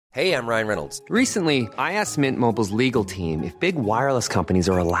Hey, I'm Ryan Reynolds. Recently, I asked Mint Mobile's legal team if big wireless companies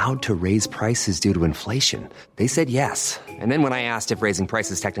are allowed to raise prices due to inflation. They said yes. And then when I asked if raising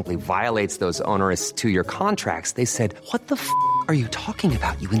prices technically violates those onerous two-year contracts, they said, "What the f*** are you talking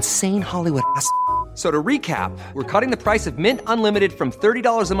about, you insane Hollywood ass?" So to recap, we're cutting the price of Mint Unlimited from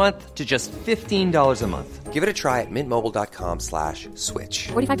 $30 a month to just $15 a month. Give it a try at mintmobile.com/switch.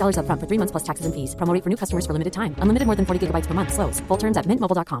 $45 up front for 3 months plus taxes and fees. Promo rate for new customers for limited time. Unlimited more than 40 gigabytes per month. Slows full terms at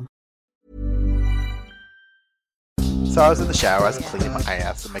mintmobile.com. So I was in the shower, I was cleaning my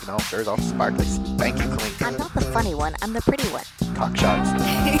ass and making all sure it's all sparkly, spanky clean. I'm not the funny one, I'm the pretty one. Cock shots.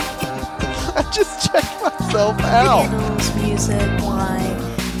 I just checked myself out. Candles, music, wine,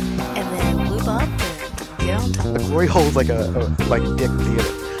 and then lube up and get on top. The glory hole's like a dick theater.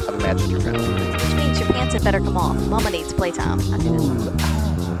 I've imagined your family. Which means your pants had better come off. Mama needs playtime.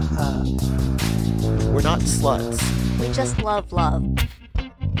 We're not sluts. We just love love.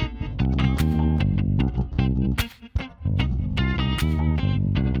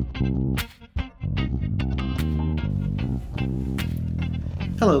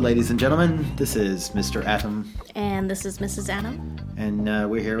 Hello, ladies and gentlemen. This is Mr. Atom, And this is Mrs. Adam. and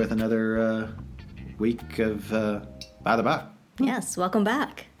we're here with another week of By the By. Yes, welcome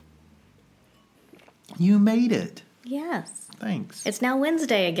back. You made it. Yes. Thanks. It's now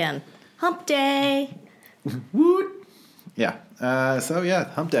Wednesday again. Hump day. Woot. Yeah.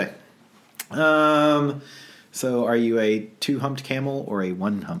 Hump day. So are you a two-humped camel or a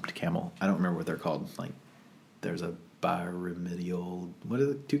one-humped camel? I don't remember what they're called. Like, there's a bioremedial, what is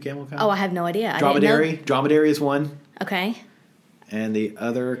it? Two-camel kind? Oh, I have no idea. Dromedary. Dromedary is one. Okay. And the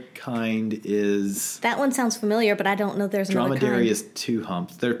other kind is... That one sounds familiar, but I don't know there's another Dromedary kind. is two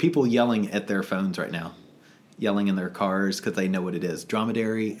humps. There are people yelling at their phones right now. Yelling in their cars because they know what it is.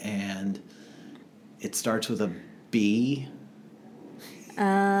 Dromedary, and it starts with a B. Hold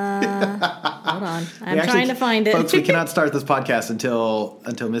on. I'm trying to find it. Folks, we cannot start this podcast until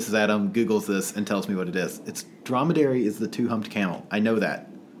Mrs. Adam Googles this and tells me what it is. It's dromedary is the two-humped camel. I know that.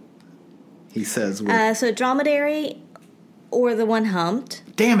 He says... So dromedary or the one humped.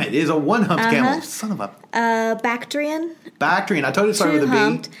 Damn it is a one-humped camel. Son of a... Bactrian. Bactrian. I told you it started with a B.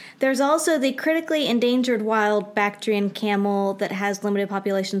 Two-humped. There's also the critically endangered wild Bactrian camel that has limited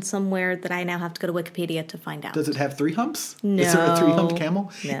population somewhere that I now have to go to Wikipedia to find out. Does it have three humps? No. Is there a three-humped camel?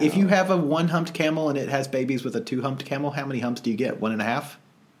 No. If you have a one-humped camel and it has babies with a two-humped camel, how many humps do you get? 1.5?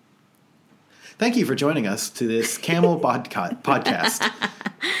 Thank you for joining us to this camel podcast.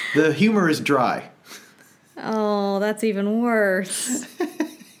 The humor is dry. Oh, that's even worse.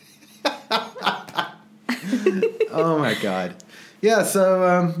 Oh, my God. Yeah,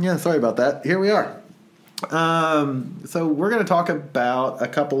 so, sorry about that. Here we are. So we're going to talk about a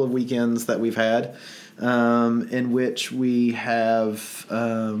couple of weekends that we've had in which we have,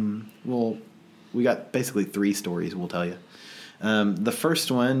 we got basically 3 stories, we'll tell you. The first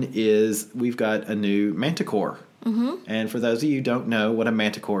one is we've got a new manticore. Mm-hmm. And for those of you who don't know what a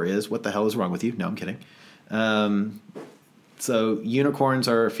manticore is, what the hell is wrong with you? No, I'm kidding. So unicorns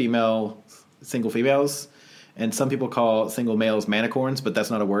are single females. And some people call single males manicorns, but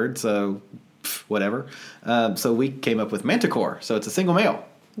that's not a word, so whatever. So we came up with manticore. So it's a single male.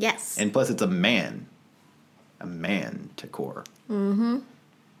 Yes. And plus it's a man. A manticore. Mm-hmm.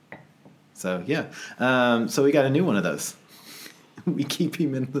 So, yeah. So we got a new one of those. We keep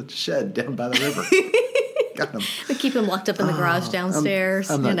him in the shed down by the river. Got him. We keep him locked up in the garage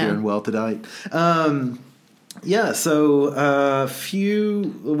downstairs. I'm not doing well tonight. So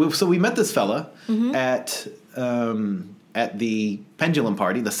we met this fella at the pendulum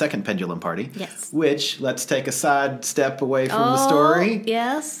party, the second pendulum party. Yes. Which, let's take a side step away from the story.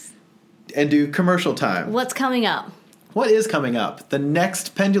 Yes. And do commercial time. What's coming up? What is coming up? The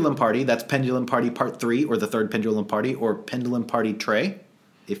next pendulum party, that's Pendulum Party Part 3, or the third pendulum party, or Pendulum Party Tray,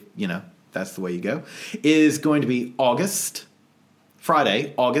 if, that's the way you go, is going to be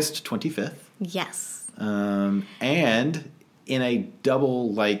Friday, August 25th. Yes. And in a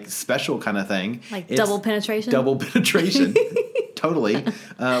double, special kind of thing. Like double penetration? Double penetration. Totally.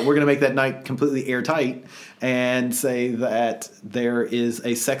 We're going to make that night completely airtight and say that there is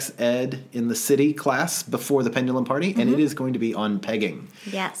a sex ed in the city class before the pendulum party, and it is going to be on pegging.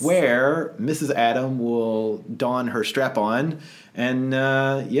 Yes. Where Mrs. Adam will don her strap-on, and,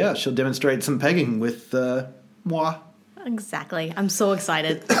 she'll demonstrate some pegging with moi. Exactly. I'm so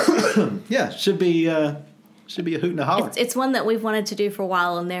excited. Yeah, should be a hoot and a holler. It's one that we've wanted to do for a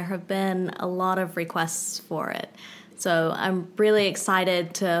while, and there have been a lot of requests for it. So I'm really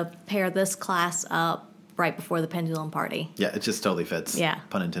excited to pair this class up right before the pendulum party. Yeah, it just totally fits. Yeah.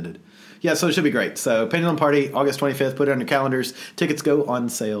 Pun intended. Yeah, so it should be great. So Pendulum Party, August 25th. Put it on your calendars. Tickets go on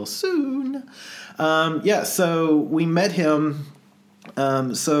sale soon. So we met him.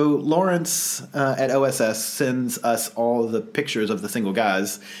 So Lawrence at OSS sends us all the pictures of the single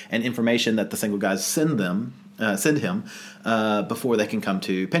guys and information that the single guys send him before they can come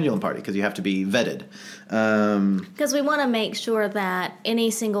to Pendulum Party, because you have to be vetted. Because we want to make sure that any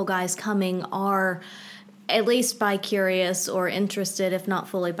single guys coming are at least bi-curious or interested, if not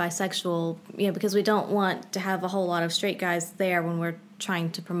fully bisexual, because we don't want to have a whole lot of straight guys there when we're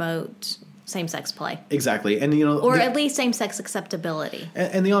trying to promote same-sex play. Exactly. And or at least same-sex acceptability.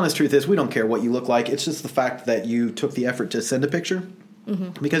 And the honest truth is, we don't care what you look like. It's just the fact that you took the effort to send a picture.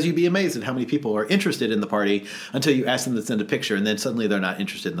 Mm-hmm. Because you'd be amazed at how many people are interested in the party until you ask them to send a picture, and then suddenly they're not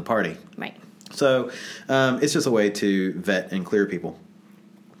interested in the party. Right. So it's just a way to vet and clear people.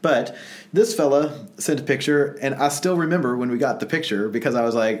 But this fella sent a picture, and I still remember when we got the picture, because I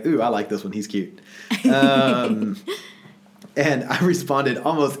was like, ooh, I like this one. He's cute. And I responded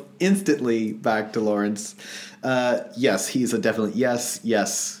almost instantly back to Lawrence, yes, he's a definite yes,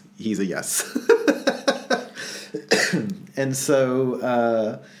 he's a yes. And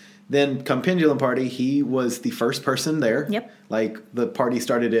so then come Pendulum Party, he was the first person there. Yep. Like, the party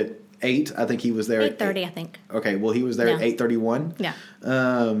started at 8. I think he was there 8:30, at I think. Okay, well, he was there at 8:31. Yeah.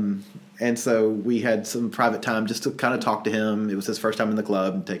 And so we had some private time just to kind of talk to him. It was his first time in the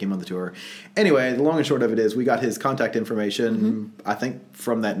club, and take him on the tour. Anyway, the long and short of it is, we got his contact information, I think,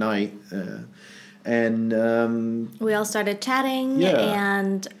 from that night. And we all started chatting,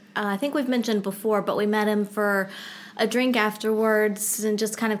 and I think we've mentioned before, but we met him for a drink afterwards and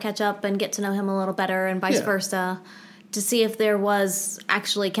just kind of catch up and get to know him a little better, and vice versa, to see if there was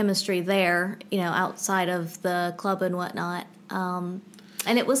actually chemistry there, outside of the club and whatnot.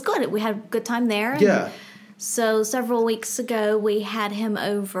 And it was good. We had a good time there. Yeah. So several weeks ago, we had him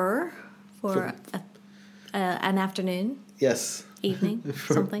over for an afternoon. Yes. Evening,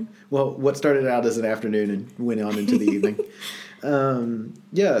 something. Well, what started out as an afternoon and went on into the evening.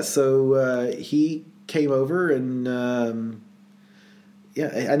 So he came over, and I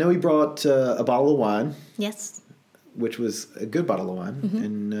know he brought a bottle of wine. Yes. Which was a good bottle of wine. Mm-hmm.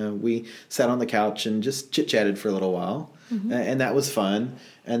 And we sat on the couch and just chit-chatted for a little while. Mm-hmm. And that was fun.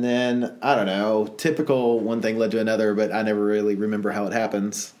 And then, I don't know, typical one thing led to another, but I never really remember how it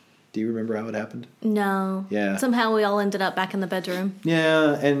happens. Do you remember how it happened? No. Yeah. Somehow we all ended up back in the bedroom.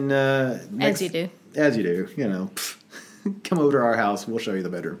 Yeah, and... as you do. As you do, come over to our house, we'll show you the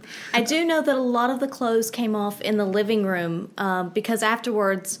bedroom. I do know that a lot of the clothes came off in the living room, because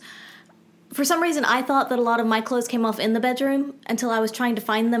afterwards... For some reason, I thought that a lot of my clothes came off in the bedroom until I was trying to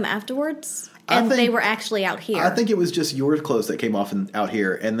find them afterwards. And they were actually out here. I think it was just your clothes that came off out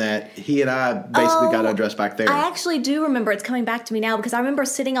here, and that he and I basically got undressed back there. I actually do remember. It's coming back to me now, because I remember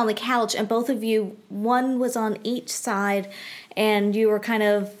sitting on the couch, and both of you, one was on each side, and you were kind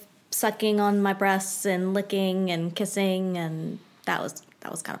of sucking on my breasts and licking and kissing, and that was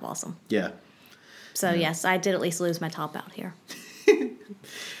kind of awesome. Yeah. So, yes, I did at least lose my top out here.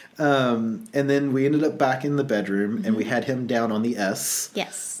 And then we ended up back in the bedroom, and we had him down on the S.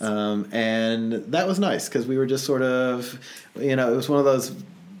 Yes. And that was nice, because we were just sort of, it was one of those,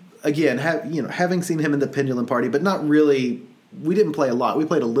 again, having seen him in the Pendulum Party, but not really, we didn't play a lot. We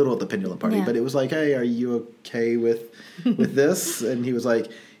played a little at the Pendulum Party, but it was like, hey, are you okay with this? And he was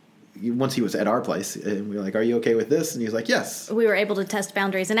like, once he was at our place, and we were like, are you okay with this? And he was like, yes. We were able to test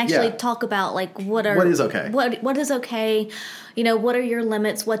boundaries and actually talk about, like, what is okay? What is okay? What are your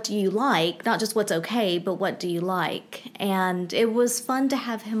limits? What do you like? Not just what's okay, but what do you like? And it was fun to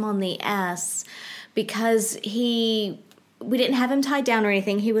have him on the S, because we didn't have him tied down or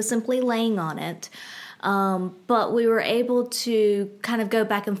anything. He was simply laying on it. But we were able to kind of go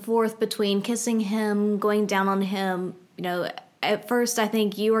back and forth between kissing him, going down on him, At first, I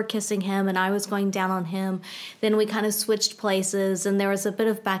think you were kissing him and I was going down on him. Then we kind of switched places, and there was a bit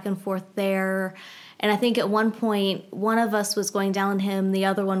of back and forth there. And I think at one point, one of us was going down on him, the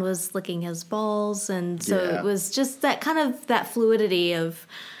other one was licking his balls. And so it was just that kind of that fluidity of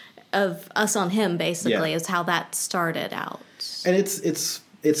us on him, basically, is how that started out. And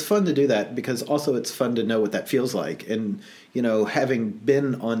it's fun to do that, because also it's fun to know what that feels like. And, having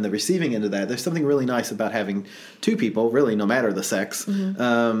been on the receiving end of that, there's something really nice about having two people, really, no matter the sex,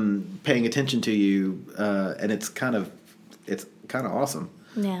 paying attention to you. And it's kind of awesome.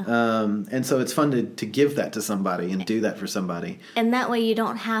 Yeah. And so it's fun to give that to somebody and do that for somebody. And that way you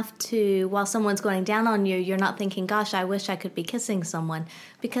don't have to, while someone's going down on you, you're not thinking, gosh, I wish I could be kissing someone.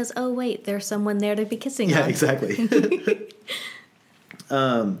 Because, oh, wait, there's someone there to be kissing on. Yeah, exactly.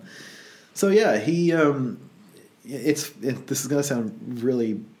 So, yeah, he... this is going to sound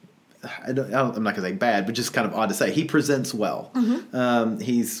really I'm not going to say bad, but just kind of odd to say. He presents well.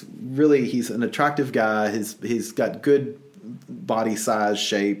 He's an attractive guy. He's got good body size,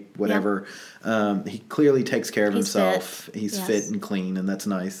 shape, whatever. He clearly takes care of himself. Fit. He's fit and clean, and that's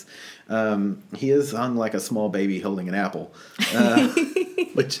nice. He is hung like a small baby holding an apple,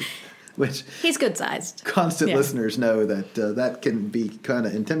 which he's good sized. Constant listeners know that that can be kind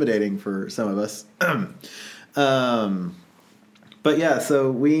of intimidating for some of us. But yeah,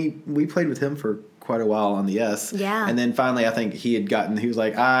 so we played with him for quite a while on the S. Yeah. And then finally, I think he was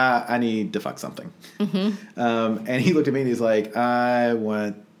like, I need to fuck something. And he looked at me and he's like, I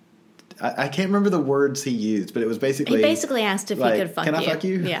can't remember the words he used, but it was basically... He basically asked if he could fuck you. Can I fuck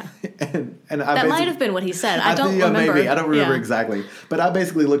you? Yeah. and that might have been what he said. I don't remember. Maybe. I don't remember exactly. But I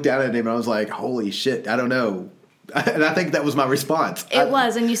basically looked down at him and I was like, holy shit, I don't know. And I think that was my response. It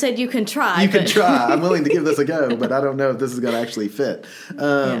was, and you said you can try. You can try. I'm willing to give this a go, but I don't know if this is going to actually fit.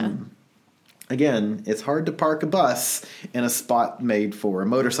 Again, it's hard to park a bus in a spot made for a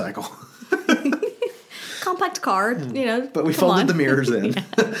motorcycle. Compact car, But we folded the mirrors in.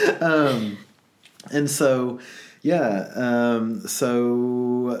 And so,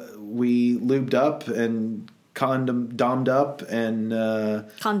 so we lubed up and condomed up and...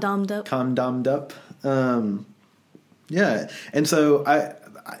 Condomed up. And so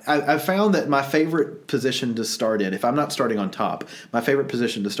I found that my favorite position to start in, if I'm not starting on top, my favorite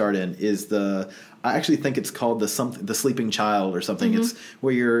position to start in is I actually think it's called the sleeping child or something. It's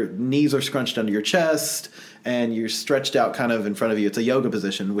where your knees are scrunched under your chest and you're stretched out kind of in front of you. It's a yoga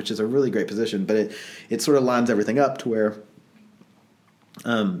position, which is a really great position, but it sort of lines everything up to where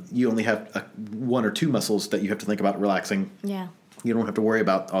you only have one or two muscles that you have to think about relaxing. Yeah. You don't have to worry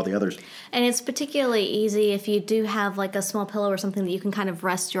about all the others. And it's particularly easy if you do have like a small pillow or something that you can kind of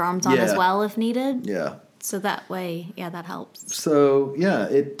rest your arms on as well if needed. Yeah. So that way, that helps. So,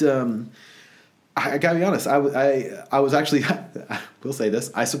 I gotta be honest, I was actually, I will say this,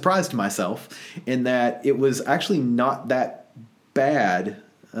 I surprised myself in that it was actually not that bad.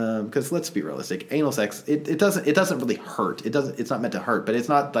 Because let's be realistic, anal sex, it doesn't really hurt. It's not meant to hurt, but it's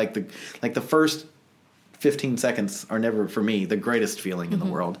not like the first 15 seconds are never, for me, the greatest feeling in the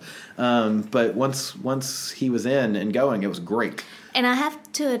world. But once he was in and going, it was great. And I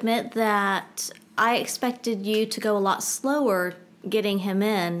have to admit that I expected you to go a lot slower getting him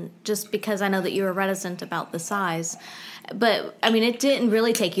in, just because I know that you were reticent about the size. But, I mean, it didn't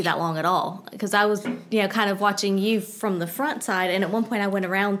really take you that long at all, because I was, kind of watching you from the front side, and at one point I went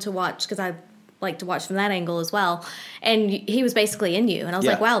around to watch, because I like to watch from that angle as well, and he was basically in you, and I was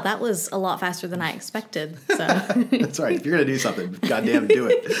like, wow, that was a lot faster than I expected. So that's right. If you're gonna do something, goddamn, do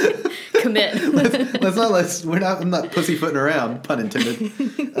it. Commit. I'm not pussyfooting around, pun intended.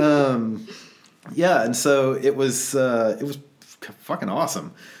 And so it was fucking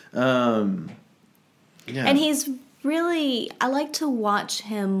awesome. And he's really, I like to watch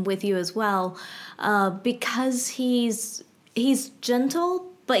him with you as well, because he's gentle,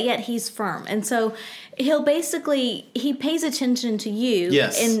 but yet he's firm. And so he pays attention to you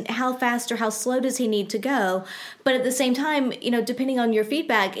and how fast or how slow does he need to go. But at the same time, depending on your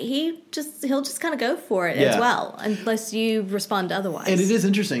feedback, he'll just kind of go for it as well, unless you respond otherwise. And it is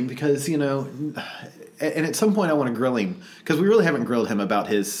interesting because, and at some point I want to grill him, because we really haven't grilled him about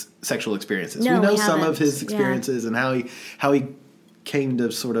his sexual experiences. No, we know we some haven't. of his experiences and how he came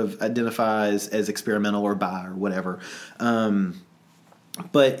to sort of identify as experimental or bi or whatever.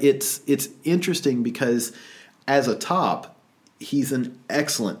 But it's interesting because as a top, he's an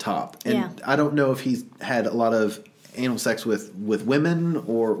excellent top. And I don't know if he's had a lot of anal sex with women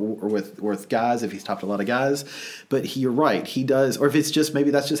or with guys, if he's topped a lot of guys. But you're right, he does. Or if it's just,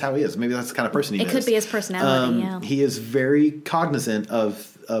 maybe that's just how he is. Maybe that's the kind of person he is. It could be his personality, He is very cognizant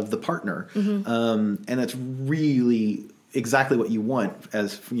of the partner. And it's really exactly what you want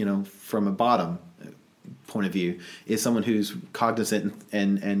as, from a bottom point of view, is someone who's cognizant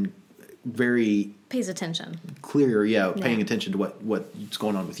and very pays attention, clear, paying attention to what's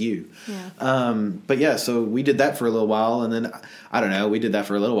going on with you. But so we did that for a little while, and then we did that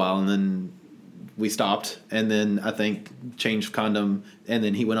for a little while, and then we stopped, and then I think changed condom, and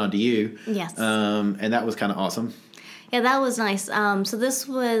then he went on to you. Yes. And that was kind of awesome. Yeah, that was nice. So this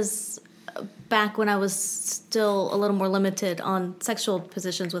was back when I was still a little more limited on sexual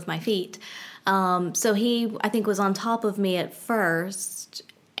positions with my feet. So he, I think, was on top of me at first,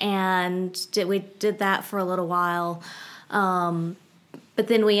 and we did that for a little while. But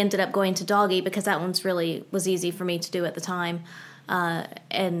then we ended up going to doggy, because that one's really was easy for me to do at the time.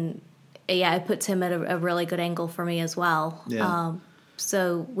 And it puts him at a really good angle for me as well.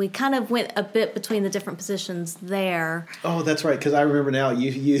 So we kind of went a bit between the different positions there. Oh, that's right, because I remember now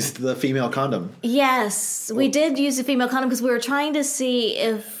you used the female condom. Yes, we did use a female condom because we were trying to see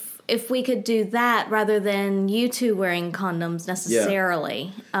if we could do that rather than you two wearing condoms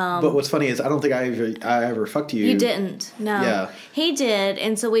necessarily. Yeah. But what's funny is I don't think I ever fucked you. You didn't, no. Yeah. He did,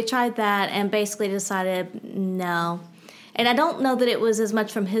 and so we tried that and basically decided no. And I don't know that it was as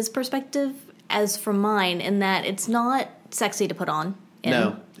much from his perspective as from mine, in that it's not sexy to put on.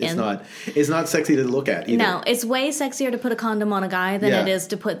 No, it's not. It's not sexy to look at either. No, it's way sexier to put a condom on a guy than it is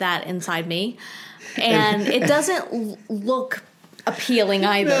to put that inside me. And it doesn't look appealing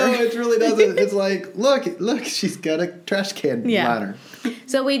either. No, it really doesn't. It's like, look, she's got a trash can liner.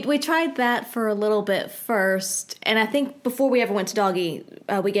 So we tried that for a little bit first, and I think before we ever went to doggy,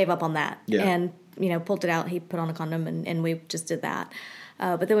 we gave up on that. Yeah. And, pulled it out, he put on a condom, and we just did that.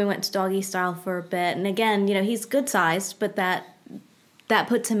 But then we went to doggy style for a bit, and again, he's good sized, but that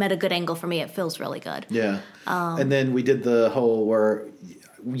puts him at a good angle for me. It feels really good. Yeah. And then we did the whole where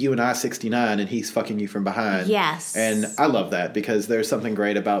you and I 69 and he's fucking you from behind. Yes. And I love that because there's something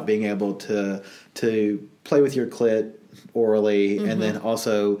great about being able to play with your clit orally and then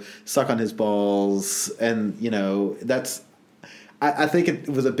also suck on his balls. And, that's... I think it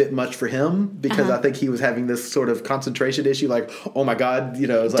was a bit much for him because I think he was having this sort of concentration issue, like, oh my God,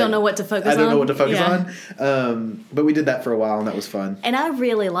 it's don't know what to focus on. I don't know what to focus on. But we did that for a while and that was fun. And I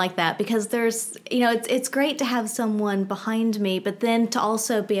really like that because there's, it's great to have someone behind me, but then to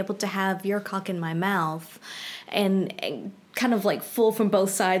also be able to have your cock in my mouth and kind of like full from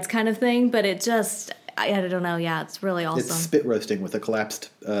both sides kind of thing. But it just, I don't know. Yeah, it's really awesome. It's spit roasting with a collapsed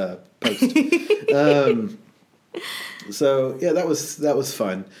post. So yeah, that was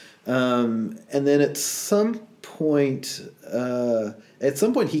fun. And then at some point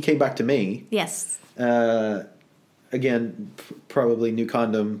he came back to me. Yes. Again, probably new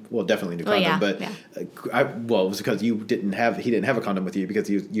condom. Well, definitely new condom. It was because he didn't have a condom with you because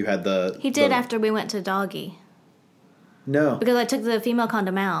you had the. He did after we went to doggy. No, because I took the female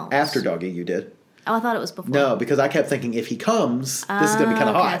condom out after doggy. You did. Oh, I thought it was before. No, because I kept thinking if he comes, this is going to be kind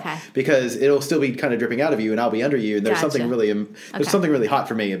of hot because it'll still be kind of dripping out of you, and I'll be under you, and there's something really something really hot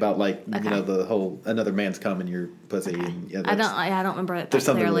for me about the whole another man's cum in your pussy. Okay. And, I don't remember it. There's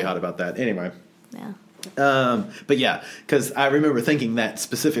something really hot about that. Anyway. Yeah. But yeah, because I remember thinking that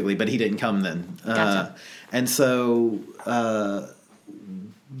specifically, but he didn't come then. Gotcha. And so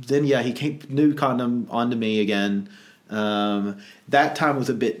then he came new condom onto me again. That time was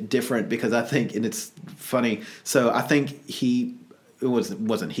a bit different because I think, and it's funny, so I think it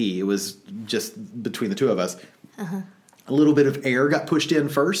was just between the two of us. A little bit of air got pushed in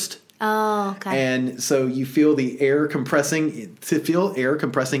first. Oh, okay. And so you feel the air compressing. To feel air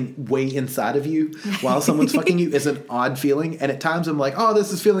compressing way inside of you while someone's fucking you is an odd feeling. And at times I'm like, oh,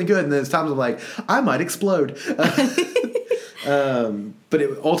 this is feeling good. And then at times I'm like, I might explode. But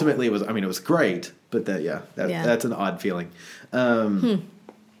ultimately it was great. But that's an odd feeling.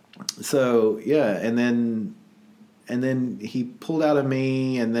 So yeah, and then he pulled out of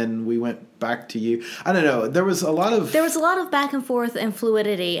me, and then we went back to you. I don't know. There was a lot of back and forth and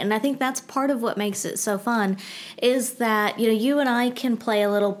fluidity, and I think that's part of what makes it so fun. Is that you and I can play a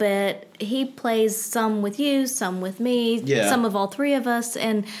little bit. He plays some with you, some with me, some of all three of us,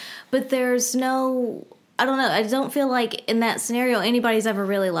 but there's no. I don't know. I don't feel like in that scenario anybody's ever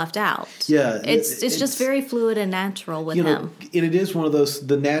really left out. Yeah. It's just very fluid and natural with him. And it is one of those,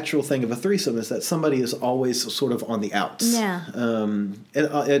 the natural thing of a threesome is that somebody is always sort of on the outs. Yeah.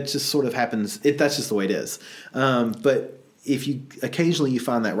 It just sort of happens. That's just the way it is. But if you occasionally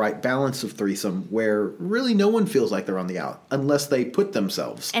find that right balance of threesome where really no one feels like they're on the out unless they put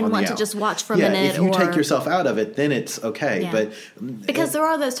themselves and on the out. And want to just watch for a minute. If you take yourself out of it, then it's okay. Yeah. But because there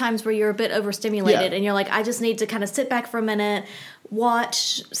are those times where you're a bit overstimulated and you're like, I just need to kind of sit back for a minute,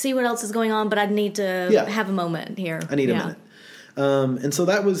 watch, see what else is going on, but I need to have a moment here. I need a minute. And so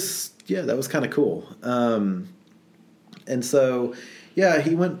that was kind of cool. And so,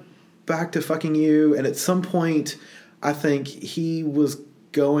 he went back to fucking you, and at some point I think he was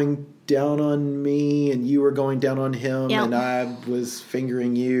going down on me and you were going down on him and I was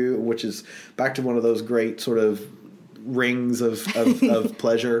fingering you, which is back to one of those great sort of rings of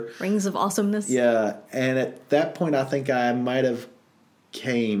pleasure. Rings of awesomeness. Yeah. And at that point, I think I might have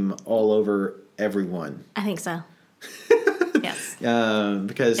came all over everyone. I think so. Yes.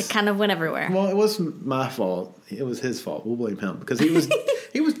 Because it kind of went everywhere. Well, it wasn't my fault. It was his fault. We'll blame him because he was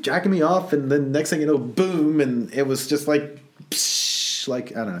jacking me off, and then next thing you know, boom, and it was just like, psh,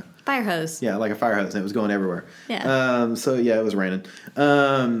 like I don't know, fire hose. Yeah, like a fire hose, and it was going everywhere. Yeah. So it was raining.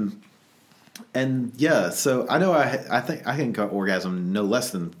 And so I know I think I can orgasm no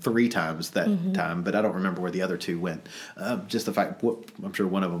less than 3 times that time, but I don't remember where the other 2 went. Just the fact, I'm sure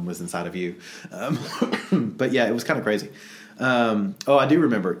one of them was inside of you. But yeah, it was kind of crazy. I do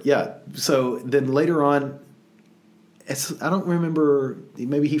remember. Yeah. So then later on, I don't remember.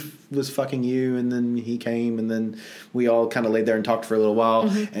 Maybe he was fucking you, and then he came, and then we all kind of laid there and talked for a little while.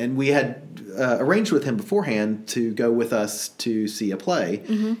 And we had arranged with him beforehand to go with us to see a play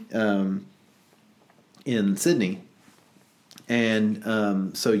in Sydney.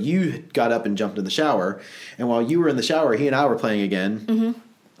 And so you got up and jumped in the shower, and while you were in the shower, he and I were playing again.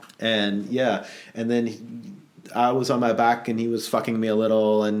 And and then I was on my back, and he was fucking me a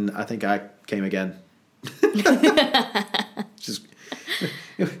little, and I think I came again.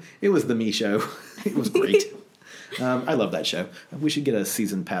 It was the me show. It was great. I love that show. We should get a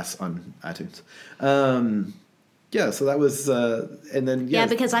season pass on iTunes. So that was, and then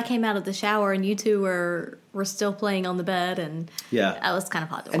because I came out of the shower and you 2 were still playing on the bed, and I was kind of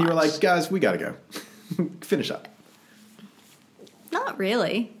hot to watch. And you were like, guys, we gotta go. Finish up. Not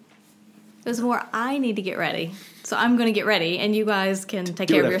really. It was more, I need to get ready. So I'm going to get ready, and you guys can take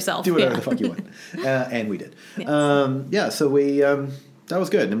care of yourself. Do whatever the fuck you want. And we did. Yes. So we, that was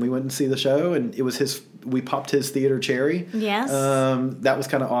good. And we went and see the show, and it was we popped his theater cherry. Yes. That was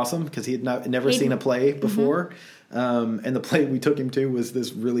kind of awesome because he had never seen a play before. And the play we took him to was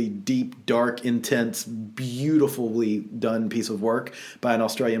this really deep, dark, intense, beautifully done piece of work by an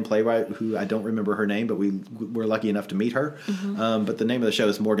Australian playwright who I don't remember her name, but we were lucky enough to meet her. But the name of the show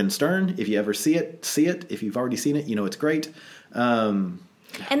is Morgenstern. If you ever see it, see it. If you've already seen it, you know it's great. And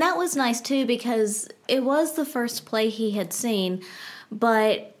that was nice, too, because it was the first play he had seen,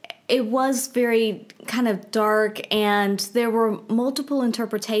 but it was very kind of dark, and there were multiple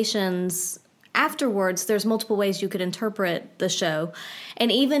interpretations. Afterwards, there's multiple ways you could interpret the show.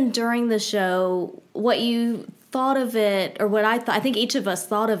 And even during the show, what you thought of it, or what I think each of us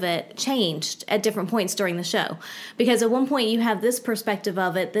thought of it, changed at different points during the show. Because at one point you have this perspective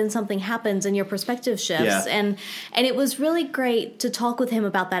of it, then something happens and your perspective shifts. And it was really great to talk with him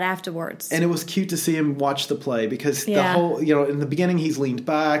about that afterwards. And it was cute to see him watch the play because the whole, in the beginning he's leaned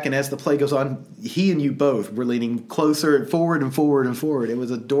back, and as the play goes on, he and you both were leaning closer, forward and forward and forward. It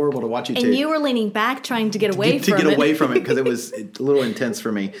was adorable to watch you two. And you were leaning back trying to get away from it. To get away from it because it was a little intense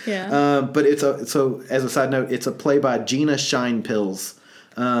for me. But so as a side note, it's a play by Gina Scheinpils.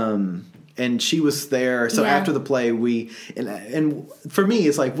 And she was there. So after the play, and for me,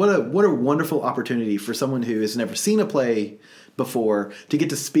 it's like, what a wonderful opportunity for someone who has never seen a play before to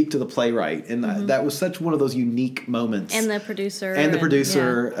get to speak to the playwright. And that was such one of those unique moments. And the producer.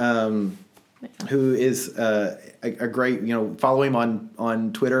 Who is a great, follow him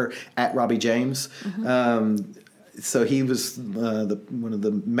on Twitter at Robbie James. So he was one of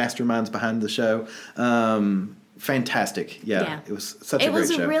the masterminds behind the show. Fantastic. It was such a great show. It was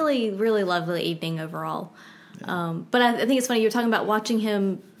a really, really lovely evening overall. But I think it's funny, you were talking about watching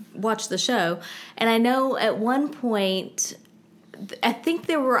him watch the show. And I know at one point,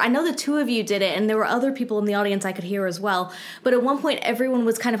 I know the 2 of you did it, and there were other people in the audience I could hear as well. But at one point, everyone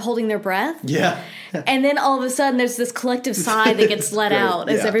was kind of holding their breath. Yeah. And then all of a sudden, there's this collective sigh that gets let out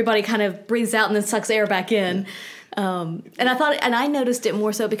as everybody kind of breathes out and then sucks air back in. And I noticed it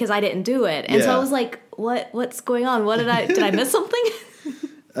more so because I didn't do it. And so I was like, what's going on? Did I miss something?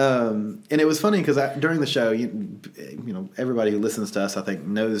 And it was funny because during the show, everybody who listens to us, I think,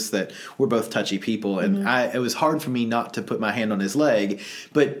 knows that we're both touchy people, and it was hard for me not to put my hand on his leg,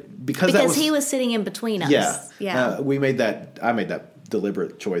 but because he was sitting in between us. I made that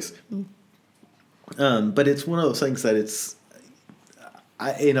deliberate choice. But it's one of those things that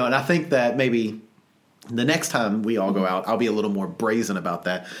and I think that maybe the next time we all go out, I'll be a little more brazen about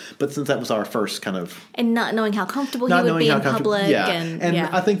that. But since that was our first kind of... And not knowing how comfortable he would be in public. And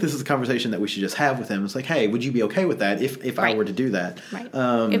I think this is a conversation that we should just have with him. It's like, hey, would you be okay with that if I were to do that? Right.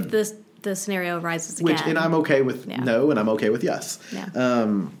 If the scenario arises again. And I'm okay with no, and I'm okay with yes. Yeah.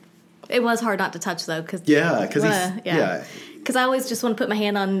 It was hard not to touch, though. Because I always just want to put my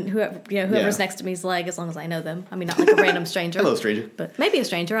hand on whoever's next to me's leg, as long as I know them. I mean, not like a random stranger. Hello, stranger. But maybe a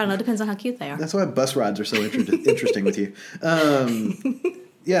stranger. I don't know. Depends on how cute they are. That's why bus rides are so interesting with you.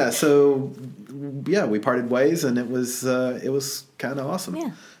 We parted ways, and it was kind of awesome.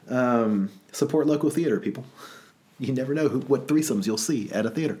 Yeah. Support local theater, people. You never know what threesomes you'll see at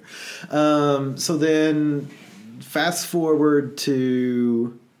a theater. So then, fast forward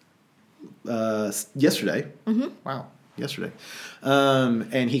to yesterday. Mm-hmm. Wow. Yesterday.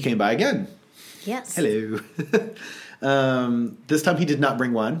 And he came by again. Yes. Hello. This time he did not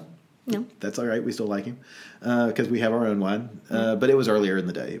bring wine. No. That's all right. We still like him because we have our own wine. But it was earlier in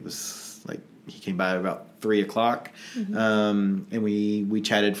the day. It was like he came by about 3:00, and we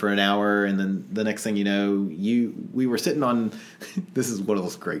chatted for an hour, and then the next thing you know, we were sitting on. This is one of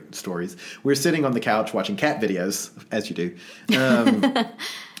those great stories. We were sitting on the couch watching cat videos, as you do.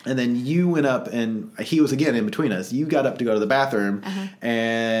 And then you went up, and he was again in between us. You got up to go to the bathroom,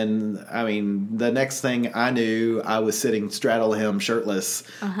 and I mean, the next thing I knew, I was sitting straddle him shirtless,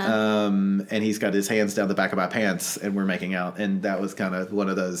 and he's got his hands down the back of my pants, and we're making out, and that was kind of one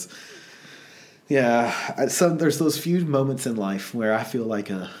of those. Yeah, so there's those few moments in life where I feel like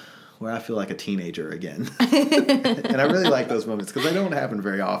a teenager again. And I really like those moments because they don't happen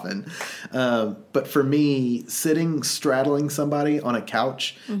very often. But for me, sitting straddling somebody on a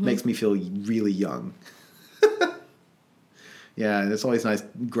couch makes me feel really young. Yeah, and it's always nice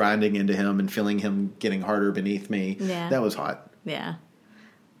grinding into him and feeling him getting harder beneath me. Yeah. That was hot. Yeah.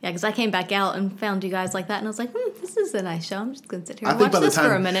 Yeah, because I came back out and found you guys like that, and I was like, this is a nice show. I'm just going to sit here and watch this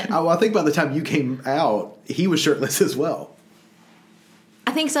for a minute. I think by the time you came out, he was shirtless as well.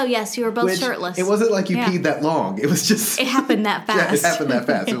 I think so, yes. You were both shirtless. It wasn't like you peed that long. It was just... It happened that fast. Yeah, it happened that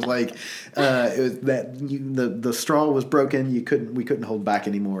fast. It was like, it was that the straw was broken. We couldn't hold back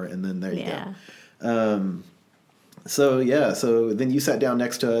anymore, and then there you go. So then you sat down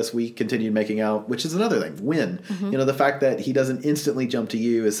next to us. We continued making out, which is another thing. The fact that he doesn't instantly jump to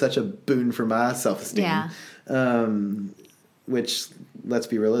you is such a boon for my self-esteem. Yeah. Which, let's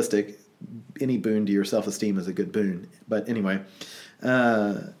be realistic, any boon to your self-esteem is a good boon. But anyway,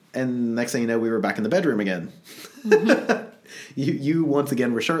 and next thing you know, we were back in the bedroom again. You once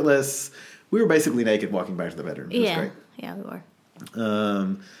again were shirtless. We were basically naked walking back to the bedroom. It was great. Yeah, we were.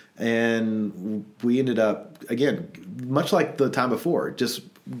 And we ended up, again, much like the time before, just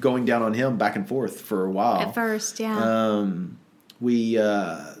going down on him back and forth for a while. At first, yeah.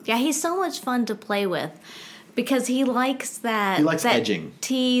 He's so much fun to play with because he likes that. He likes edging.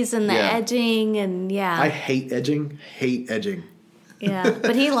 Tease and the edging, and I hate edging. Yeah,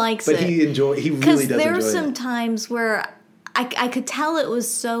 but he likes it. But he really does enjoy it. Because there were some times where I could tell it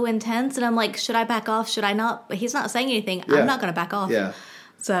was so intense, and I'm like, should I back off? Should I not? But he's not saying anything. Yeah. I'm not going to back off. Yeah.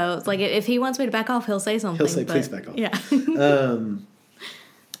 So it's like if he wants me to back off, he'll say something. He'll say, please back off. Yeah.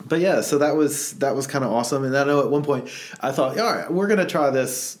 But yeah, so that was kind of awesome. And I know at one point I thought, all right, we're going to try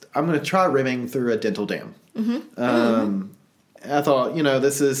this. I'm going to try rimming through a dental dam. I thought,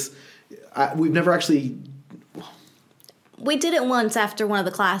 this is, we've never actually. We did it once after one of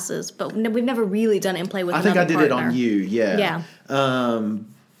the classes, but we've never really done it in play with another partner. I think I did it on you, yeah. Yeah.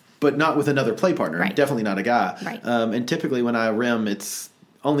 But not with another play partner. Right. Definitely not a guy. Right. And typically when I rim, it's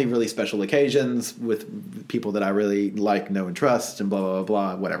only really special occasions with people that I really like, know, and trust, and blah, blah,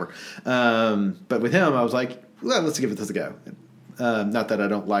 blah, whatever. But with him, I was like, well, let's give this a go. Not that I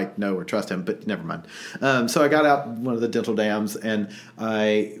don't like, know, or trust him, but never mind. So I got out one of the dental dams, and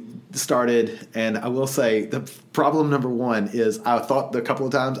I started, and I will say the problem number one is I thought a couple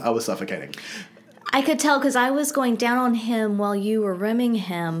of times I was suffocating. I could tell because I was going down on him while you were rimming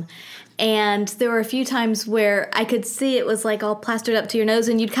him. And there were a few times where I could see it was like all plastered up to your nose,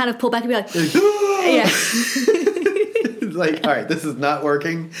 and you'd kind of pull back and be like, yeah. Like, all right, this is not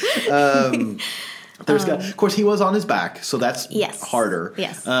working. Of course, he was on his back, so that's harder.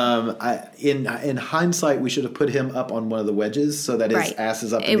 Yes. In hindsight, we should have put him up on one of the wedges so that his ass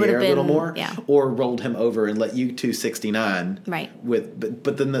is up in the air a little more, or rolled him over and let you 269. Right.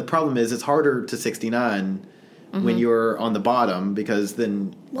 But then the problem is it's harder to 69 when you're on the bottom because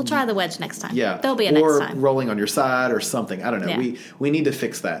then we'll try the wedge next time. Yeah, there'll be a next time. Or rolling on your side or something. I don't know. Yeah. We need to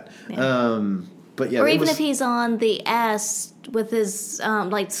fix that. Yeah. But yeah, or even if he's on the S with his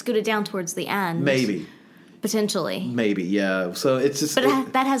like scooted down towards the end, maybe, potentially, maybe, yeah. So it's just,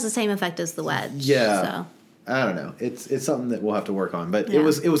 but that has the same effect as the wedge. Yeah, so. I don't know. It's something that we'll have to work on, but it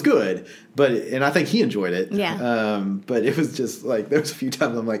was good. And I think he enjoyed it. Yeah. But it was just like there was a few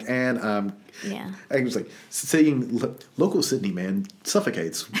times I'm like, I was like saying local Sydney man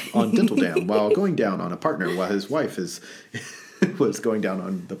suffocates on dental dam while going down on a partner while his wife was going down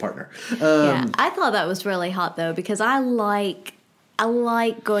on the partner. I thought that was really hot though because I like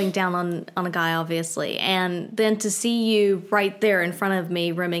going down on a guy obviously, and then to see you right there in front of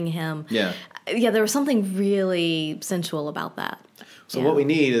me rimming him. Yeah. Yeah, there was something really sensual about that. So what we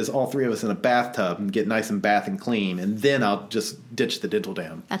need is all three of us in a bathtub and get nice and bath and clean, and then I'll just ditch the dental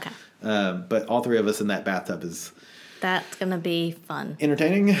dam. Okay. But all three of us in that bathtub is... That's going to be fun.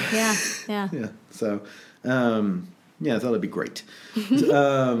 Entertaining? Yeah. Yeah. So, that'll be great.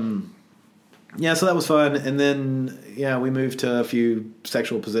 So that was fun. And then, we moved to a few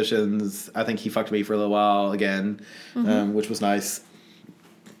sexual positions. I think he fucked me for a little while again, which was nice.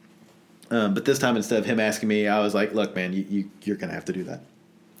 But this time, instead of him asking me, I was like, look, man, you're going to have to do that.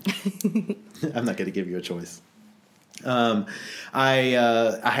 I'm not going to give you a choice. I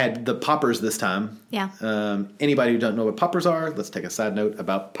had the poppers this time. Yeah. Anybody who don't know what poppers are, let's take a side note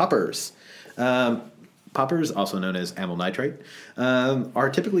about poppers. Poppers, also known as amyl nitrate, are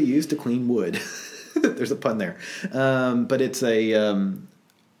typically used to clean wood. There's a pun there. But it's I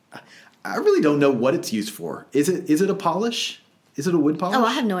really don't know what it's used for. Is it a polish? Is it a wood polish? Oh,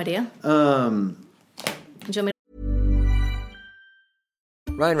 I have no idea. Do you want me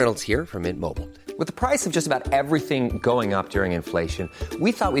Ryan Reynolds here from Mint Mobile. With the price of just about everything going up during inflation,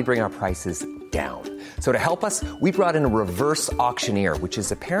 we thought we'd bring our prices down. So to help us, we brought in a reverse auctioneer, which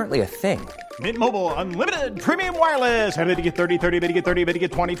is apparently a thing. Mint Mobile Unlimited Premium Wireless. How to get 30, 30, bit to get 30, bit to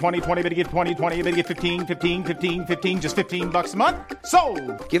get 20, 20, 20, bit to get 20, 20, bit to get 15, 15, 15, 15, just $15 a month?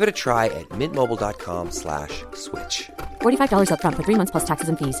 Sold! Give it a try at mintmobile.com/switch. $45 up front for 3 months plus taxes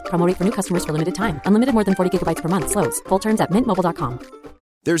and fees. Promo rate for new customers for limited time. Unlimited more than 40 gigabytes per month. Slows full terms at mintmobile.com.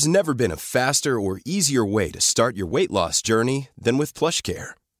 There's never been a faster or easier way to start your weight loss journey than with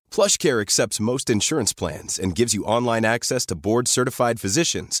PlushCare. PlushCare accepts most insurance plans and gives you online access to board-certified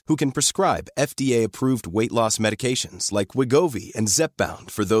physicians who can prescribe FDA-approved weight loss medications like Wegovy and Zepbound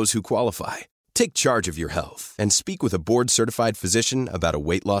for those who qualify. Take charge of your health and speak with a board-certified physician about a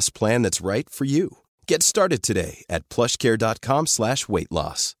weight loss plan that's right for you. Get started today at plushcare.com/weight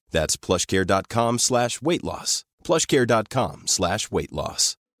loss. That's plushcare.com/weight loss. plushcare.com/weight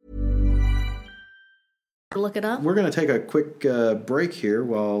loss. look it up? We're going to take a quick break here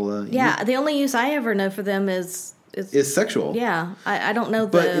while... the only use I ever know for them is sexual. Yeah, I don't know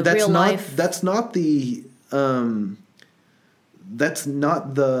but the real life. That's not the... that's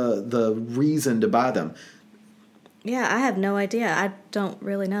not the reason to buy them. Yeah, I have no idea. I don't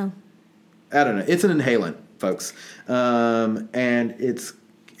really know. I don't know. It's an inhalant, folks. And it's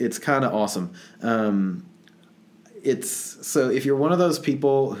kind of awesome. So if you're one of those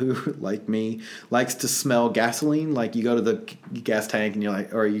people who, like me, likes to smell gasoline, like you go to the gas tank and you're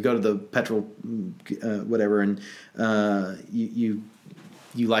like, or you go to the petrol, whatever, and you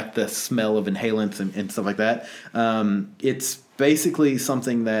like the smell of inhalants and stuff like that. It's basically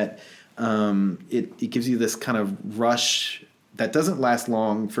something that it gives you this kind of rush that doesn't last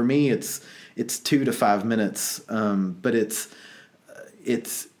long. For me, it's 2 to 5 minutes, but it's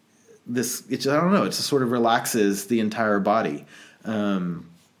I don't know. It just sort of relaxes the entire body.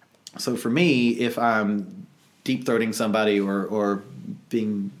 So for me, if I'm deep throating somebody or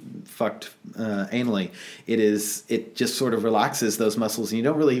being fucked anally, it just sort of relaxes those muscles, and you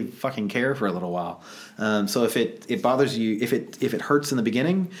don't really fucking care for a little while. So if it bothers you, if it hurts in the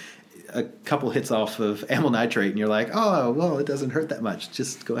beginning, a couple hits off of amyl nitrate, and you're like, oh well, it doesn't hurt that much.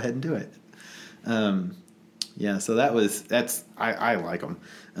 Just go ahead and do it. So I like them.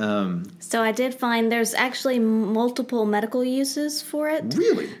 So I did find there's actually multiple medical uses for it.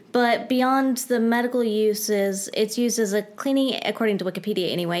 Really? But beyond the medical uses, it's used as a cleaning, according to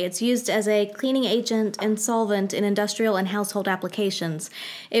Wikipedia anyway, it's used as a cleaning agent and solvent in industrial and household applications.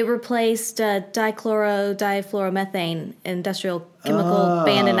 It replaced difluoromethane, industrial chemical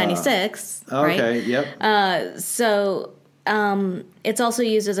banned in 96. Okay, right? Yep. It's also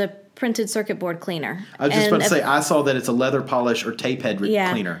used as a printed circuit board cleaner. I was just about to say, I saw that it's a leather polish or tape head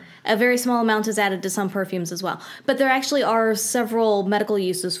cleaner. A very small amount is added to some perfumes as well. But there actually are several medical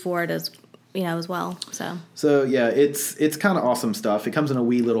uses for it as well. So yeah, it's kind of awesome stuff. It comes in a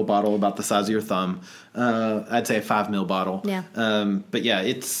wee little bottle about the size of your thumb. I'd say a 5 ml bottle. Yeah. But yeah,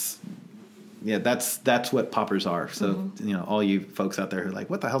 that's what poppers are. So all you folks out there who are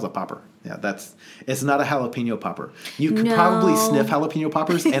like, what the hell's a popper? Yeah, it's not a jalapeno popper. You could probably sniff jalapeno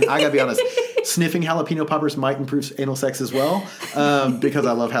poppers, and I gotta be honest, sniffing jalapeno poppers might improve anal sex as well, because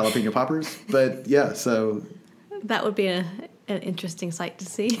I love jalapeno poppers. But yeah, so that would be an interesting sight to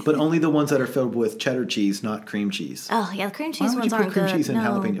see. But only the ones that are filled with cheddar cheese, not cream cheese. Oh yeah, the cream cheese ones aren't good. Why would you put cream cheese in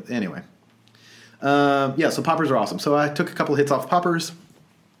jalapeno? Anyway, so poppers are awesome. So I took a couple hits off poppers.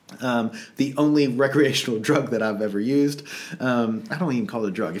 The only recreational drug that I've ever used. I don't even call it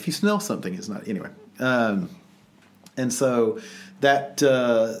a drug. If you smell something, it's not. Anyway. And so that,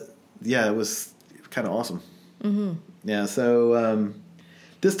 it was kind of awesome. Mm-hmm. Yeah. So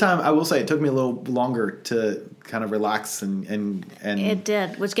this time, I will say it took me a little longer to kind of relax and it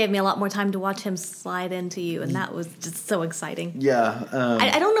did, which gave me a lot more time to watch him slide into you, and that was just so exciting. Yeah.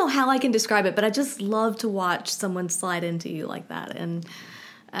 I don't know how I can describe it, but I just love to watch someone slide into you like that, and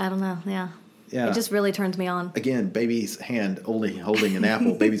I don't know. Yeah. Yeah. It just really turns me on. Again, baby's hand only holding an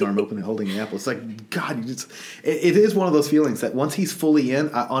apple, baby's arm open and holding an apple. It's like, God, it is one of those feelings that once he's fully in,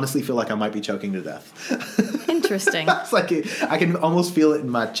 I honestly feel like I might be choking to death. Interesting. It's like I can almost feel it in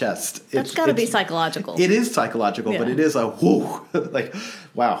my chest. That's got to be psychological. It is psychological, but it is a whoo, like,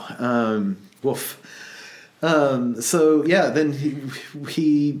 wow, woof. So yeah, then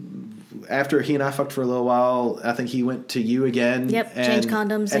he after he and I fucked for a little while, I think he went to you again. Yep, changed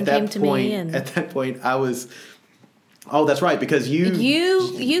condoms and came to me. And at that point, I was. Oh, that's right, because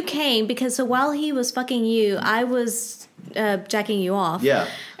you came because so while he was fucking you, I was jacking you off. Yeah,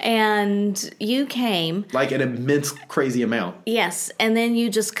 and you came like an immense, crazy amount. Yes, and then you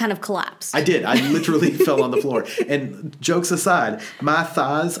just kind of collapsed. I did. I literally fell on the floor. And jokes aside, my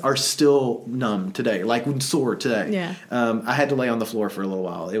thighs are still numb today, like sore today. Yeah. I had to lay on the floor for a little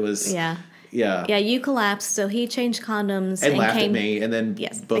while. It was. Yeah. Yeah. Yeah, you collapsed, so he changed condoms and laughed at me, and then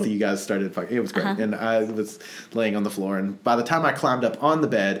both of you guys started fucking. It was great. Uh-huh. And I was laying on the floor, and by the time I climbed up on the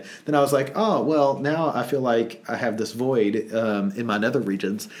bed, then I was like, oh, well, now I feel like I have this void in my nether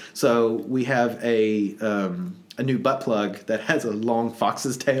regions. So we have a new butt plug that has a long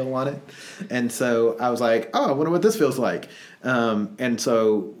fox's tail on it. And so I was like, oh, I wonder what this feels like. And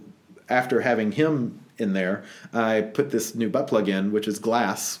so after having him in there, I put this new butt plug in, which is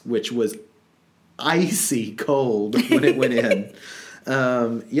glass, which was icy cold when it went in.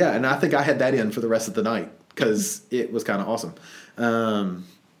 Yeah, and I think I had that in for the rest of the night because it was kind of awesome.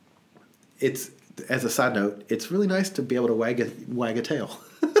 It's, as a side note, it's really nice to be able to wag a tail.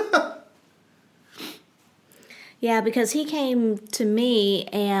 Yeah, because he came to me,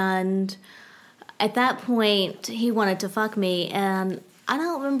 and at that point, he wanted to fuck me, and I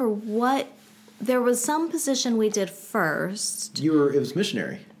don't remember what. There was some position we did first. It was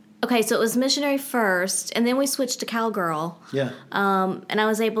missionary. Okay, so it was missionary first, and then we switched to cowgirl. Yeah. And I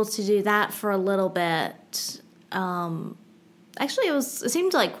was able to do that for a little bit. Actually, it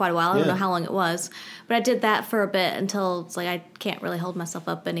seemed like quite a while. I don't know how long it was, but I did that for a bit until it's like I can't really hold myself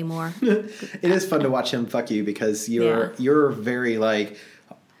up anymore. It is fun to watch him fuck you because you're very like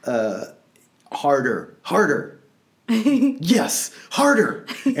harder. Yes, harder.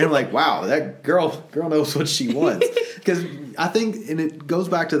 And I'm like, wow, that girl knows what she wants. Because I think, and it goes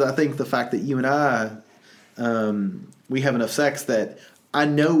back to the fact that you and I, we have enough sex that I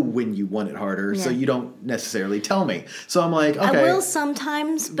know when you want it harder, so you don't necessarily tell me. So I'm like, okay. I will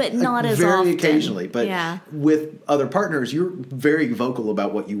sometimes, but not as often. Very occasionally. But with other partners, you're very vocal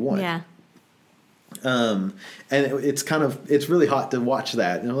about what you want. Yeah. And it's really hot to watch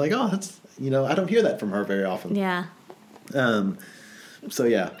that. And I'm like, oh, that's, I don't hear that from her very often. Yeah. So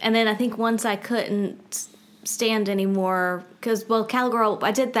yeah. And then I think once I couldn't stand anymore, because, cowgirl,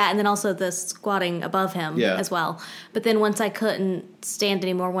 I did that, and then also the squatting above him as well. But then once I couldn't stand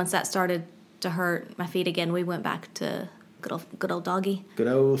anymore, once that started to hurt my feet again, we went back to good old doggy. Good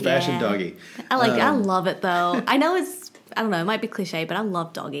old fashioned doggy. I love it though. I know I don't know, it might be cliche, but I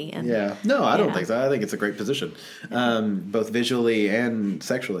love doggy. And, no, I don't think so. I think it's a great position, both visually and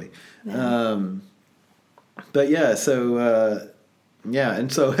sexually. Yeah. But yeah, so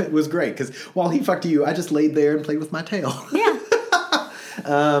and so it was great because while he fucked you, I just laid there and played with my tail. Yeah.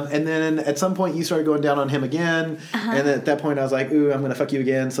 And then at some point you started going down on him again, and at that point I was like, "Ooh, I'm going to fuck you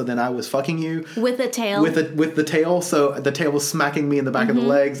again." So then I was fucking you with the tail, with the tail. So the tail was smacking me in the back of the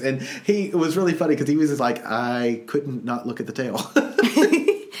legs, and it was really funny because he was just like, I couldn't not look at the tail.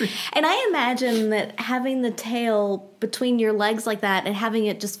 And I imagine that having the tail between your legs like that and having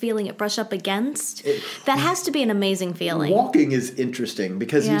it just feeling it brush up against, that has to be an amazing feeling. Walking is interesting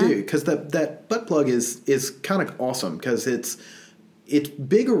because that butt plug is kind of awesome because it's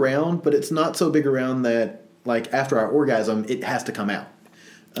big around, but it's not so big around that like after our orgasm it has to come out.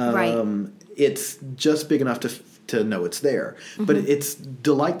 Right. It's just big enough to know it's there, but it's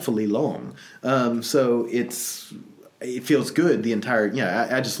delightfully long. So it feels good the entire,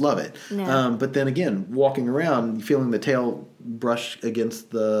 I just love it. Yeah. But then again, walking around, feeling the tail brush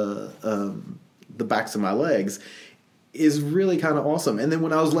against the backs of my legs is really kind of awesome. And then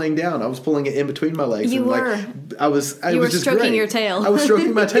when I was laying down, I was pulling it in between my legs. You were. I was just stroking great. your tail. I was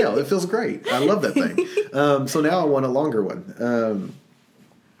stroking my tail. It feels great. I love that thing. So now I want a longer one.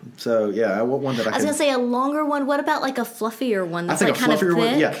 So yeah, I want one that I was going to say a longer one. What about like a fluffier one that's like kind of thick?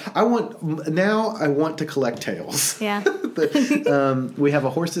 One, yeah. I want to collect tails. Yeah. We have a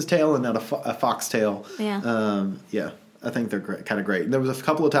horse's tail and not a fox tail. Yeah. Yeah. I think they're kind of great. There was a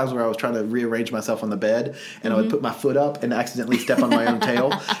couple of times where I was trying to rearrange myself on the bed, and I would put my foot up and accidentally step on my own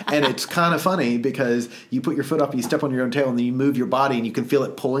tail. And it's kind of funny because you put your foot up, you step on your own tail, and then you move your body, and you can feel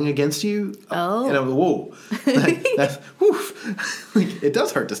it pulling against you. Oh. And I'm like, whoa. That's, woof. Like, it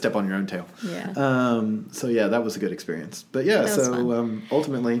does hurt to step on your own tail. Yeah. So, yeah, that was a good experience. But, yeah,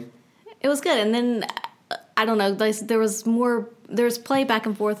 ultimately. It was good. And then, I don't know, there was play back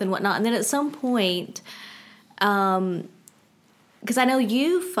and forth and whatnot. And then at some point... because I know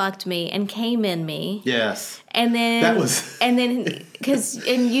you fucked me and came in me. Yes. And then that was, and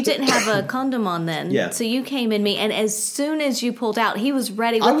you didn't have a condom on then. Yeah. So you came in me, and as soon as you pulled out, he was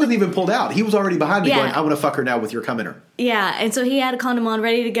ready. I wasn't even pulled out. He was already behind me, going, "I want to fuck her now with your cum in her." Yeah, and so he had a condom on,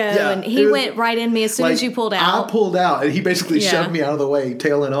 ready to go, and he went right in me as soon as you pulled out. I pulled out, and he basically shoved me out of the way,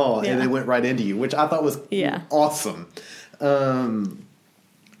 tail and all, and then went right into you, which I thought was awesome.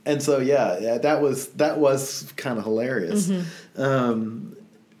 And so that was kind of hilarious,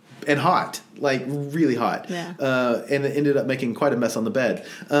 and hot, like really hot. Yeah. And it ended up making quite a mess on the bed.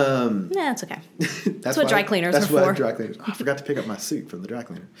 Yeah, it's okay. That's what dry cleaners are for. That's what dry cleaners. I forgot to pick up my suit from the dry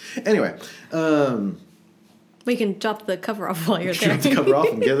cleaner. Anyway, we can drop the cover off while you're there. Drop the cover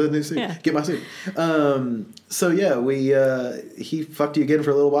off and get a new suit. Yeah. Get my suit. So yeah, he fucked you again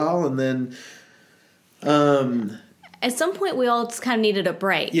for a little while, and then. At some point, we all just kind of needed a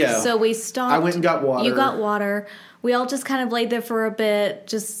break. Yeah. So we stopped. I went and got water. You got water. We all just kind of laid there for a bit,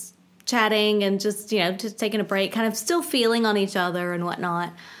 just chatting and just taking a break, kind of still feeling on each other and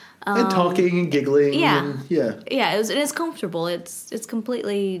whatnot. And talking and giggling. Yeah. And, yeah. It's comfortable. It's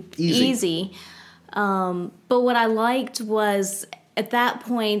completely easy. But what I liked was at that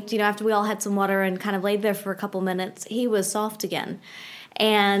point, after we all had some water and kind of laid there for a couple minutes, he was soft again.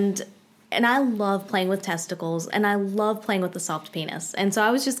 And I love playing with testicles, and I love playing with the soft penis. And so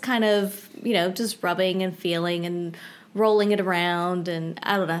I was just kind of, just rubbing and feeling and rolling it around. And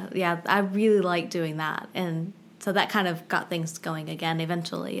I don't know. Yeah, I really like doing that. And so that kind of got things going again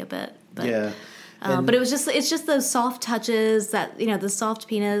eventually a bit. But, yeah. But it's just those soft touches that, the soft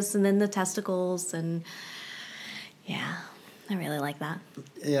penis and then the testicles. And, yeah. I really like that.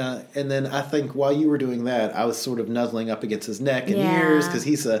 Yeah, and then I think while you were doing that, I was sort of nuzzling up against his neck and ears, because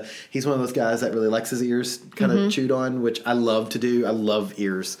he's one of those guys that really likes his ears kind of chewed on, which I love to do. I love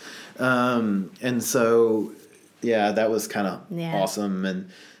ears, and so that was kind of awesome. And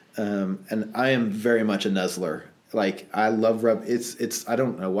I am very much a nuzzler. Like, I love rub. It's I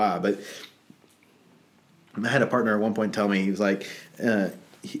don't know why, but I had a partner at one point tell me, he was like,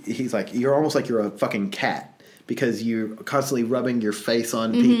 he's like, you're almost like you're a fucking cat. Because you're constantly rubbing your face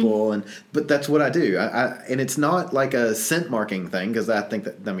on people, but that's what I do. And it's not like a scent marking thing, because I think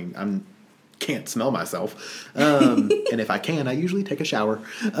that I can't smell myself, and if I can, I usually take a shower.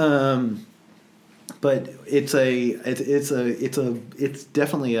 But it's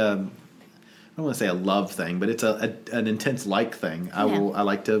definitely a, I don't want to say a love thing, but it's an intense like thing. I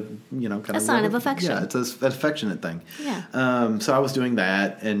like to kind of a sign of affection. Yeah, it's an affectionate thing. Yeah. So I was doing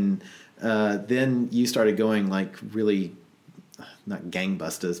that, and. Then you started going like really, not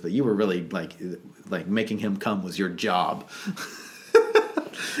gangbusters, but you were really like making him come was your job.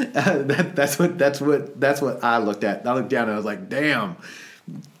 That's what I looked at. I looked down and I was like, damn,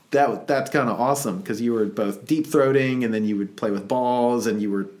 that's kind of awesome, because you were both deep throating, and then you would play with balls, and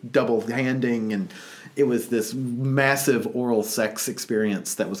you were double handing, and it was this massive oral sex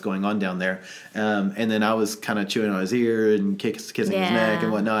experience that was going on down there. And then I was kind of chewing on his ear and kissing his neck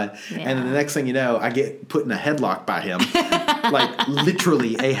and whatnot. Yeah. And then the next thing you know, I get put in a headlock by him, like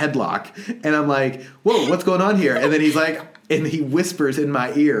literally a headlock. And I'm like, whoa, what's going on here? And then he's like, and he whispers in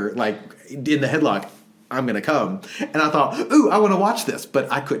my ear, like in the headlock, I'm going to come. And I thought, ooh, I want to watch this. But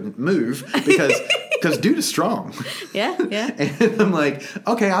I couldn't move because dude is strong. Yeah. And I'm like,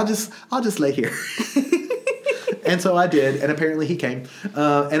 okay, I'll just lay here. And so I did, and apparently he came.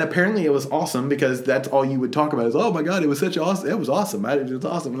 And apparently it was awesome, because that's all you would talk about is, oh my God, it was awesome. It was awesome. It was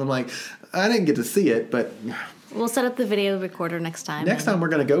awesome. And I'm like, I didn't get to see it, but we'll set up the video recorder next time. Next time we're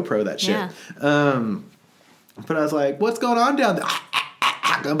going to GoPro that shit. Yeah. But I was like, what's going on down there?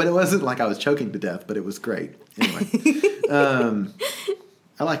 But it wasn't like I was choking to death, but it was great. Anyway,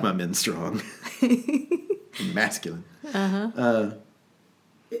 I like my men strong and masculine.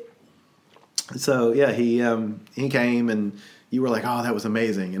 So yeah, he came, and you were like, oh, that was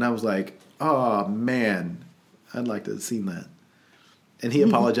amazing. And I was like, oh man, I'd like to have seen that. And he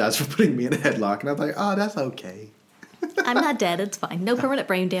apologized for putting me in a headlock, and I was like, oh, that's okay. I'm not dead. It's fine. No permanent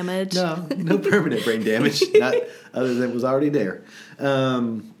brain damage. No permanent brain damage. Not other than was already there.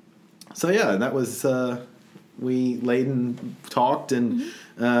 So yeah, and that was we laid and talked, and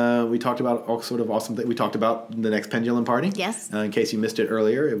we talked about all sort of awesome things. We talked about the next pendulum party. Yes. In case you missed it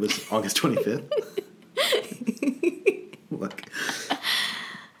earlier, it was August 25th. Look.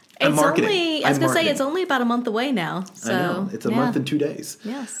 It's only, I was going to say, it's only about a month away now. So, I know. It's a month and 2 days.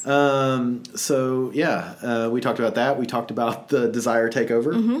 Yes. We talked about that. We talked about the Desire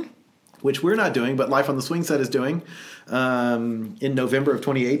Takeover, which we're not doing, but Life on the Swing Set is doing in November of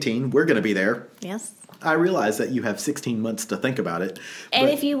 2018. We're going to be there. Yes. I realize that you have 16 months to think about it.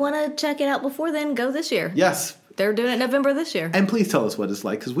 And if you want to check it out before then, go this year. Yes. They're doing it November this year. And please tell us what it's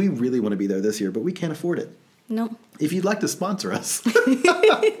like, because we really want to be there this year, but we can't afford it. Nope. If you'd like to sponsor us,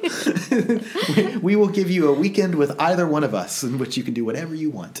 we will give you a weekend with either one of us in which you can do whatever you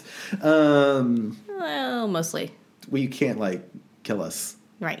want. Well, mostly. Well, you can't, kill us.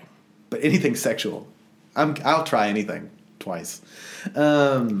 Right. But anything sexual. I'll try anything twice.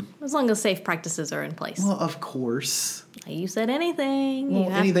 As long as safe practices are in place. Well, of course. You said anything.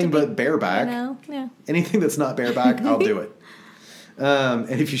 Well, anything but bareback. Yeah. Anything that's not bareback, I'll do it. And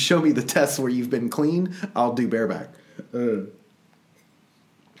if you show me the tests where you've been clean, I'll do bareback. But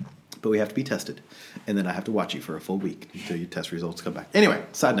we have to be tested. And then I have to watch you for a full week until your test results come back. Anyway,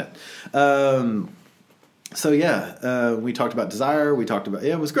 side note. We talked about Desire. We talked about,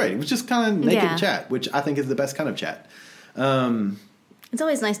 it was great. It was just kind of naked chat, which I think is the best kind of chat. It's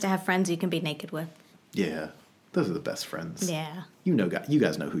always nice to have friends you can be naked with. Yeah. Those are the best friends. Yeah. You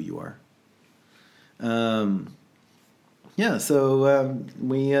guys know who you are.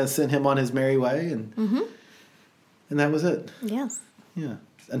 We sent him on his merry way, and that was it. Yes. Yeah.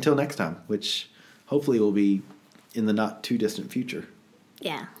 Until next time, which hopefully will be in the not too distant future.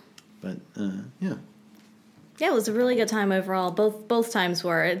 Yeah. But yeah. Yeah, it was a really good time overall. Both times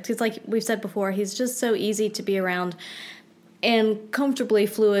were. It's like we've said before, he's just so easy to be around and comfortably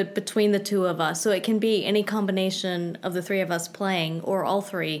fluid between the two of us. So it can be any combination of the three of us playing or all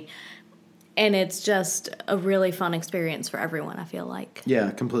three. And it's just a really fun experience for everyone, I feel like.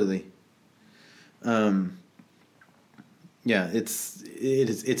 Yeah, completely. It's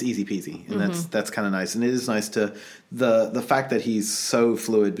easy peasy, and that's kind of nice. And it is nice to the fact that he's so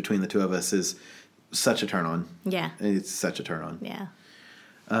fluid between the two of us is such a turn on. Yeah, it's such a turn on. Yeah.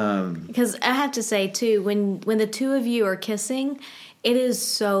 Because I have to say too, when the two of you are kissing, it is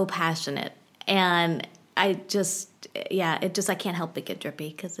so passionate, and I can't help but get drippy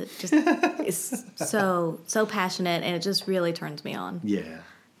because it just is so passionate, and it just really turns me on. Yeah.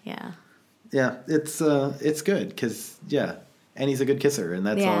 It's good because and he's a good kisser, and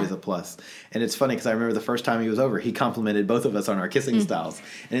that's always a plus. And it's funny because I remember the first time he was over, he complimented both of us on our kissing styles,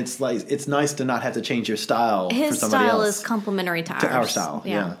 and it's nice to not have to change your style. His for somebody style else is complementary to our style.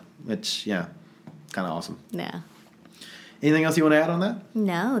 Yeah, which kind of awesome. Yeah. Anything else you want to add on that?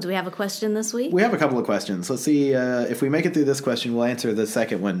 No. Do we have a question this week? We have a couple of questions. Let's see. If we make it through this question, we'll answer the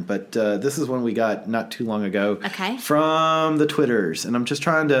second one. But this is one we got not too long ago. Okay. From the Twitters. And I'm just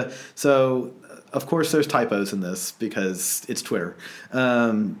trying to... So, of course, there's typos in this because it's Twitter.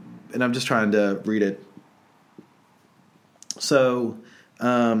 And I'm just trying to read it. So,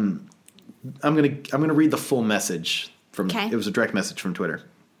 I'm gonna read the full message from... Okay. It was a direct message from Twitter.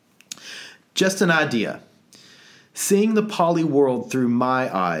 Just an idea. Seeing the poly world through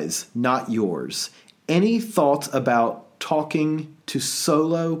my eyes, not yours. Any thoughts about talking to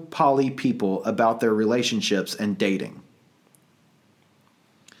solo poly people about their relationships and dating?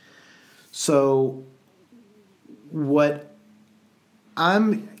 So, what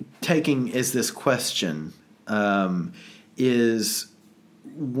I'm taking as this question is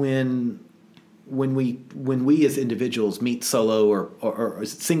when we as individuals meet solo or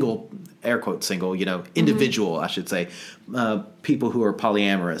single, air quote single, individual, I should say, people who are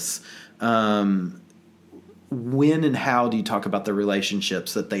polyamorous, when and how do you talk about the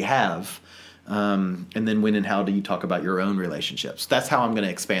relationships that they have? And then when and how do you talk about your own relationships? That's how I'm going to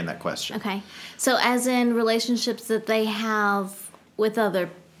expand that question. Okay. So as in relationships that they have with other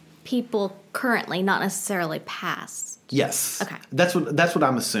people currently, not necessarily past. Yes. Okay. That's what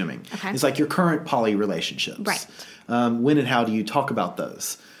I'm assuming. Okay. It's like your current poly relationships. Right. When and how do you talk about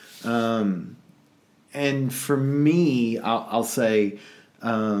those? And for me, I'll say,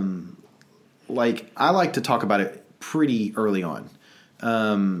 I like to talk about it pretty early on.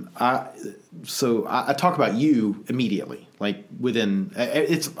 I talk about you immediately, like within.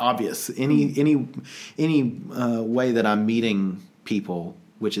 It's obvious any way that I'm meeting people,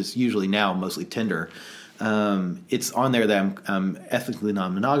 which is usually now mostly Tinder. It's on there that I'm ethically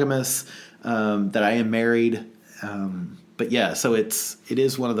non-monogamous, that I am married. But yeah, so it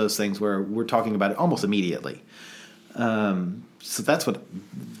is one of those things where we're talking about it almost immediately. So that's what.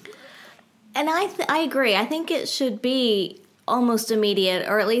 And I agree. I think it should be almost immediate,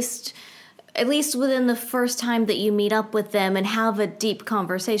 or at least within the first time that you meet up with them and have a deep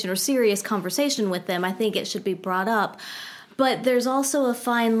conversation or serious conversation with them. I think it should be brought up. But there's also a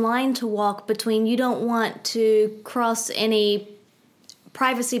fine line to walk between. You don't want to cross any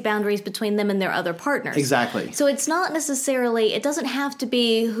privacy boundaries between them and their other partners. Exactly. So it's not necessarily, it doesn't have to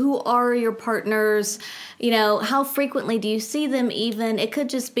be who are your partners, how frequently do you see them even. It could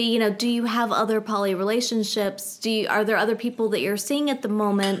just be, do you have other poly relationships? Are there other people that you're seeing at the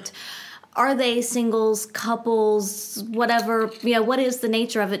moment? Are they singles, couples, whatever, what is the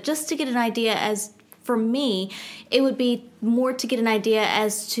nature of it? Just to get an idea for me, it would be more to get an idea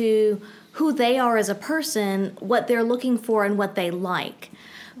as to who they are as a person, what they're looking for, and what they like.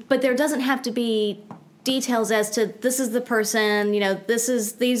 But there doesn't have to be details as to this is the person,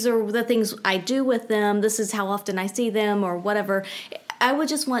 these are the things I do with them, this is how often I see them, or whatever. I would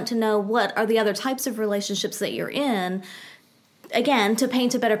just want to know what are the other types of relationships that you're in, again, to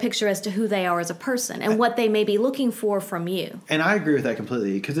paint a better picture as to who they are as a person and what they may be looking for from you. And I agree with that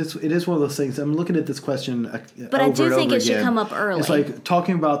completely, because it is one of those things. I'm looking at this question but I do think it should come up early. It's like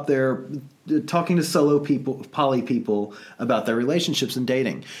talking to solo people, poly people, about their relationships and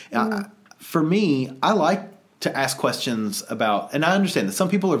dating. For me, I like to ask questions about, and I understand that some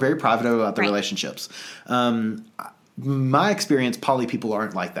people are very private about their relationships. My experience, poly people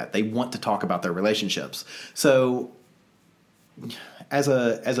aren't like that. They want to talk about their relationships. So as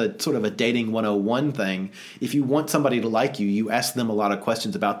a sort of a dating 101 thing, if you want somebody to like you, you ask them a lot of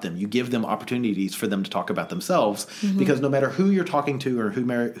questions about them. You give them opportunities for them to talk about themselves, because no matter who you're talking to or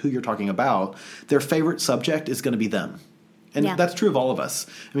who you're talking about, their favorite subject is going to be them. And that's true of all of us.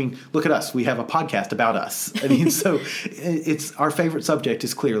 I mean, look at us. We have a podcast about us. I mean, so it's our favorite subject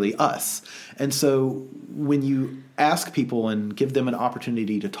is clearly us. And so when you ask people and give them an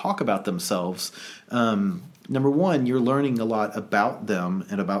opportunity to talk about themselves, number one, you're learning a lot about them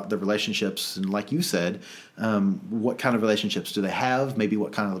and about the relationships. And like you said, what kind of relationships do they have? Maybe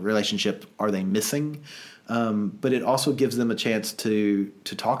what kind of relationship are they missing? But it also gives them a chance to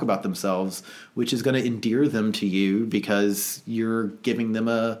talk about themselves, which is going to endear them to you because you're giving them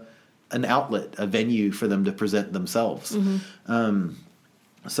an outlet, a venue for them to present themselves.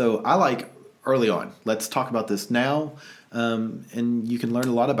 So I like early on, let's talk about this now. And you can learn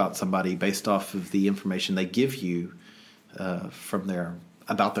a lot about somebody based off of the information they give you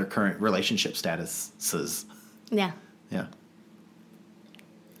about their current relationship statuses. Yeah. Yeah.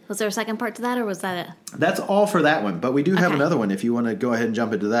 Was there a second part to that, or was that it? That's all for that one, but we do have another one if you want to go ahead and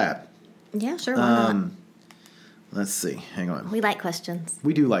jump into that. Yeah, sure. Why not? Let's see. Hang on. We like questions.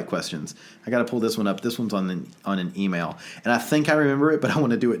 We do like questions. I got to pull this one up. This one's on an email, and I think I remember it, but I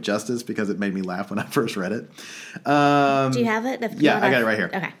want to do it justice because it made me laugh when I first read it. Do you have it? Yeah, I got it right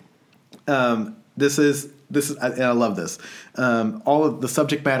here. Okay. This is, and I love this. All of the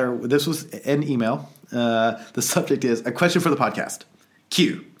subject matter. This was an email. The subject is a question for the podcast.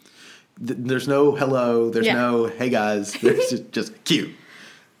 Q. There's no hello. There's no hey guys. There's just Q.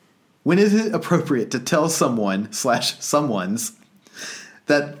 When is it appropriate to tell someone's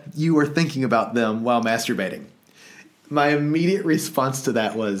that you are thinking about them while masturbating? My immediate response to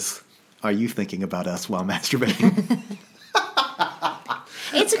that was, are you thinking about us while masturbating?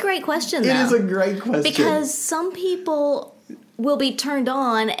 It's a great question, though. It is a great question. Because some people will be turned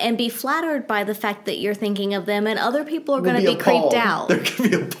on and be flattered by the fact that you're thinking of them, and other people are going to be creeped out. They're going to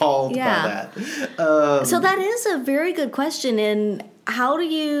be appalled by that. So that is a very good question. And how do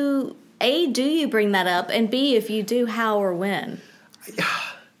you, A, do you bring that up? And B, if you do, how or when?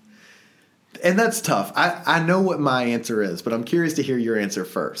 And that's tough. I know what my answer is, but I'm curious to hear your answer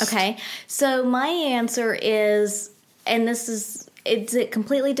first. Okay. So my answer is, and it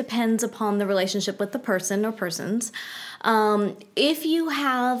completely depends upon the relationship with the person or persons. If you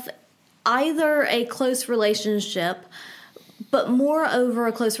have either a close relationship, but moreover,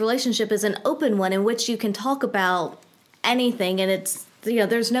 a close relationship is an open one in which you can talk about anything, and it's,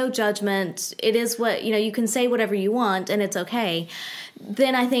 there's no judgment. It is what, you can say whatever you want and it's okay.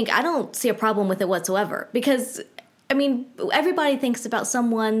 Then I don't see a problem with it whatsoever, because, everybody thinks about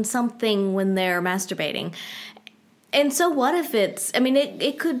something when they're masturbating. And so what if it's,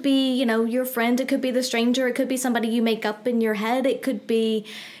 it could be, your friend, it could be the stranger, it could be somebody you make up in your head, it could be,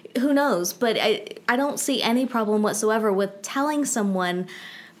 who knows, but I don't see any problem whatsoever with telling someone,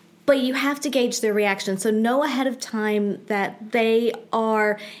 but you have to gauge their reaction. So know ahead of time that they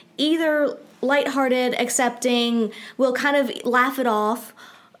are either lighthearted, accepting, will kind of laugh it off,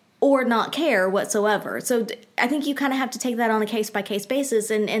 or not care whatsoever. So I think you kind of have to take that on a case-by-case basis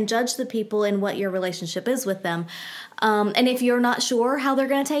and judge the people and what your relationship is with them. And if you're not sure how they're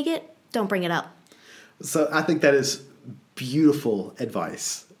going to take it, Don't bring it up. So I think that is beautiful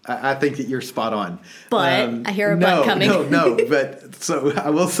advice. I think that you're spot on. But I hear a but coming. No. But so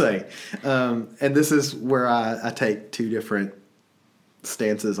I will say, and this is where I take two different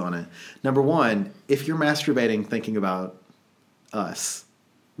stances on it. Number one, if you're masturbating thinking about us,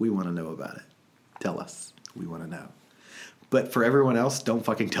 we want to know about it. Tell us. We want to know. But for everyone else, don't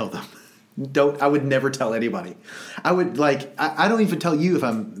fucking tell them. I would never tell anybody. I would I don't even tell you if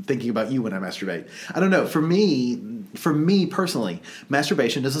I'm thinking about you when I masturbate. I don't know. For me personally,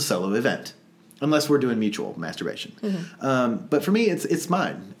 masturbation is a solo event. Unless we're doing mutual masturbation. Mm-hmm. But for me, it's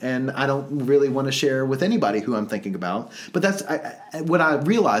mine. And I don't really want to share with anybody who I'm thinking about. But that's what I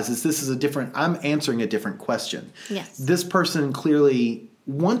realize is I'm answering a different question. Yes. This person clearly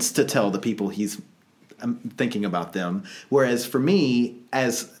wants to tell the people he's thinking about them. Whereas for me,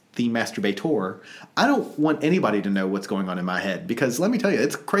 as the masturbator, I don't want anybody to know what's going on in my head. Because let me tell you,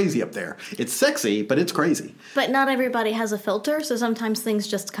 it's crazy up there. It's sexy, but it's crazy. But not everybody has a filter, so sometimes things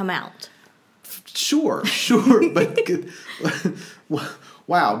just come out. Sure, but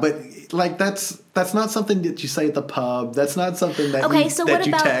wow, but that's not something that you say at the pub. That's not something that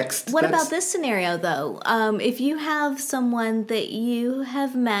you text. What about this scenario though? If you have someone that you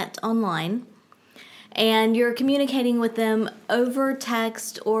have met online and you're communicating with them over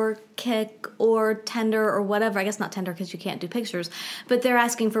text or Kik or Tinder or whatever, I guess not Tinder because you can't do pictures, but they're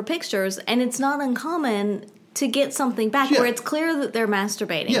asking for pictures, and it's not uncommon to get something back where it's clear that they're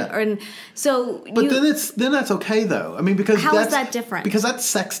masturbating. Yeah. And so then that's okay though. I mean, because how is that different? Because that's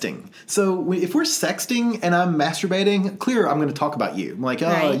sexting. So if we're sexting and I'm masturbating, clear I'm going to talk about you. I'm like,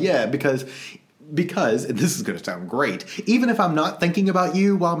 yeah, because and this is going to sound great, even if I'm not thinking about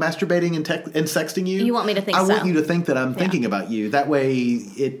you while masturbating and sexting you. You want me to think I want you to think that I'm thinking about you. That way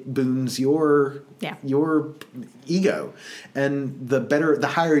it boons your ego. And the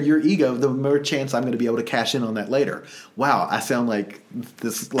higher your ego, the more chance I'm going to be able to cash in on that later. Wow, I sound like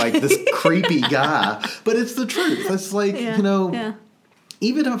this creepy guy, but it's the truth. It's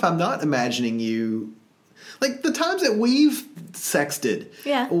even if I'm not imagining you, like the times that we've sexted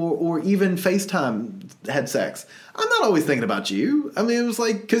or even FaceTime had sex, I'm not always thinking about you. I mean, it was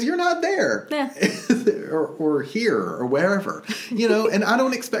like, because you're not there or here or wherever, and I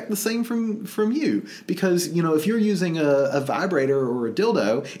don't expect the same from you because, if you're using a vibrator or a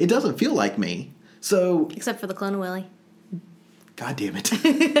dildo, it doesn't feel like me. So except for the Clone-A-Willy. God damn it.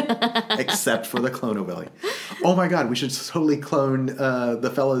 Except for the Clone-A-Willy. Oh my God, we should totally clone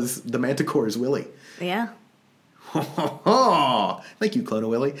the Manticore's Willy. Yeah. Thank you,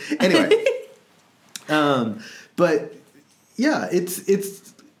 Clone-A-Willy. Anyway, but yeah,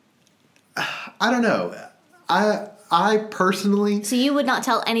 it's I don't know. I personally, so you would not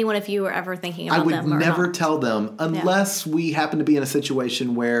tell anyone if you were ever thinking about them. I would never tell them unless we happen to be in a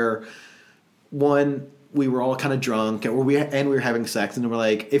situation where we were all kind of drunk and we were having sex, and we're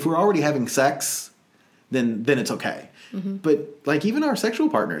like, if we're already having sex, then it's okay. Mm-hmm. But even our sexual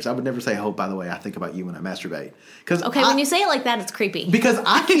partners, I would never say, "Oh, by the way, I think about you when I masturbate." When you say it like that, it's creepy. Because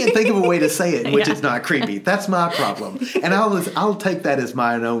I can't think of a way to say it in which it's not creepy. That's my problem, and I'll take that as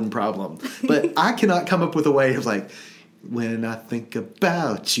my own problem. But I cannot come up with a way of when I think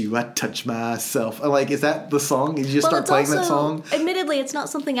about you, I touch myself. Is that the song? You just start playing that song? Admittedly, it's not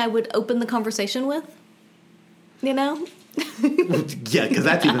something I would open the conversation with. Yeah, because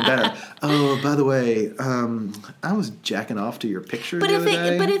that's even better. Oh, by the way, I was jacking off to your picture the other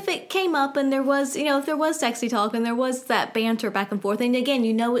day. But if it came up and there was, if there was sexy talk and there was that banter back and forth, and again,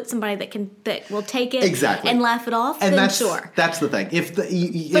 it's somebody that will take it and laugh it off, and then sure. That's the thing.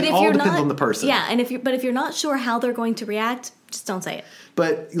 It all depends on the person. Yeah, and if you're not sure how they're going to react, just don't say it.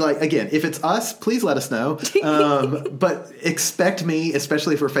 But again, if it's us, please let us know. But expect me,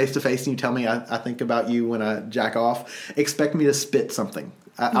 especially if we're face to face and you tell me I think about you when I jack off, expect me to spit something.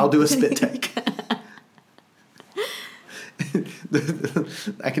 I'll do a spit take.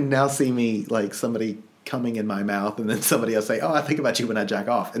 I can now see me somebody coming in my mouth, and then somebody else say, "Oh, I think about you when I jack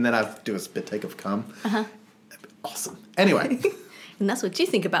off," and then I do a spit take of cum. Uh-huh. Awesome. Anyway, and that's what you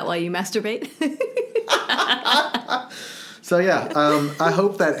think about while you masturbate. So yeah, I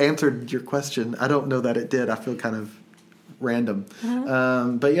hope that answered your question. I don't know that it did. I feel kind of random.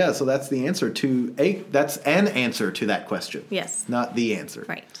 Uh-huh. But yeah, so that's the answer that's an answer to that question. Yes. Not the answer.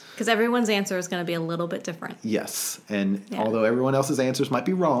 Right. Because everyone's answer is going to be a little bit different. Yes. And although everyone else's answers might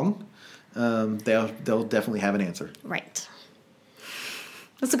be wrong, they'll definitely have an answer. Right.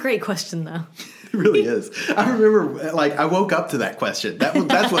 That's a great question, though. It really is. I remember, I woke up to that question.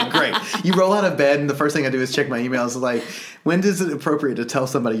 That's what's great. You roll out of bed, and the first thing I do is check my emails. When is it appropriate to tell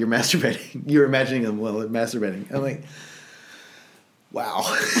somebody you're masturbating? You're imagining them while masturbating. I'm like, Wow.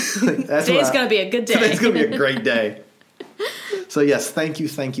 Today's going to be a good day. Today's going to be a great day. So yes, thank you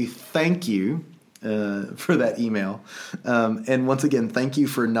for that email. And once again, thank you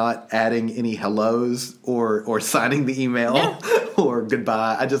for not adding any hellos or signing the email or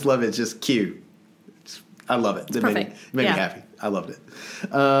goodbye. I just love it. It's just cute. I love it. It made me happy. I loved it.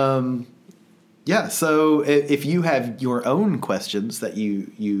 So if you have your own questions that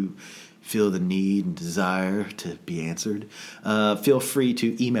you feel the need and desire to be answered, feel free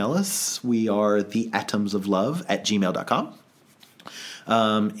to email us. We are theatomsoflove@gmail.com.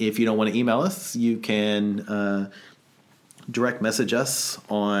 If you don't want to email us, you can direct message us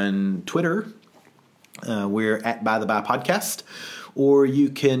on Twitter. We're at By the By Podcast. Or you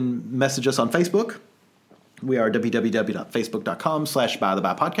can message us on Facebook. We are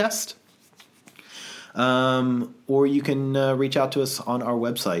www.facebook.com/bythebypodcast. Or you can reach out to us on our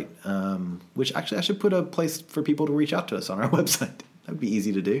website, which actually I should put a place for people to reach out to us on our website. That would be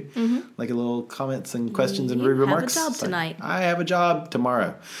easy to do. Mm-hmm. Like a little comments and questions and rude remarks. I have a job tonight. I have a job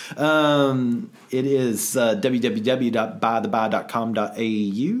tomorrow. It is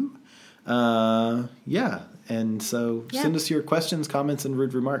www.bytheby.com.au. And so send us your questions, comments, and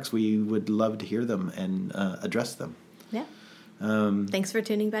rude remarks. We would love to hear them and address them. Yeah. Thanks for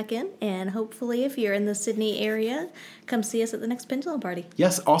tuning back in. And hopefully, if you're in the Sydney area, come see us at the next Pendulum Party.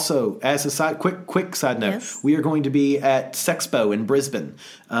 Yes. Also, as a quick side note, we are going to be at Sexpo in Brisbane,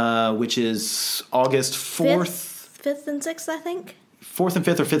 which is August 4th. 5th and 6th, I think. 4th and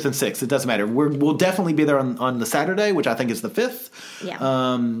 5th or 5th and 6th. It doesn't matter. We'll definitely be there on the Saturday, which I think is the 5th.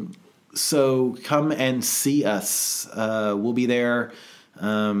 Yeah. So come and see us. We'll be there.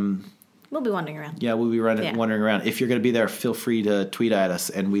 We'll be wandering around. Yeah, we'll be wandering around. If you're going to be there, feel free to tweet at us,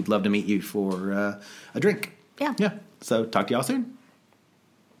 and we'd love to meet you for a drink. Yeah. Yeah. So talk to y'all soon.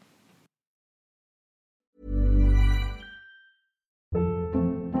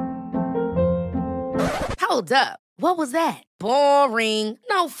 Hold up. What was that? Boring.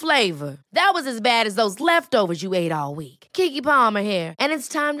 No flavor. That was as bad as those leftovers you ate all week. Keke Palmer here, and it's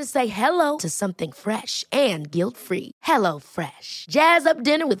time to say hello to something fresh and guilt-free. HelloFresh. Jazz up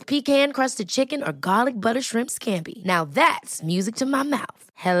dinner with pecan-crusted chicken or garlic butter shrimp scampi. Now that's music to my mouth.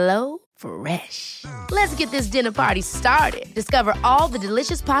 HelloFresh. Let's get this dinner party started. Discover all the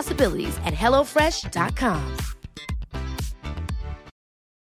delicious possibilities at HelloFresh.com.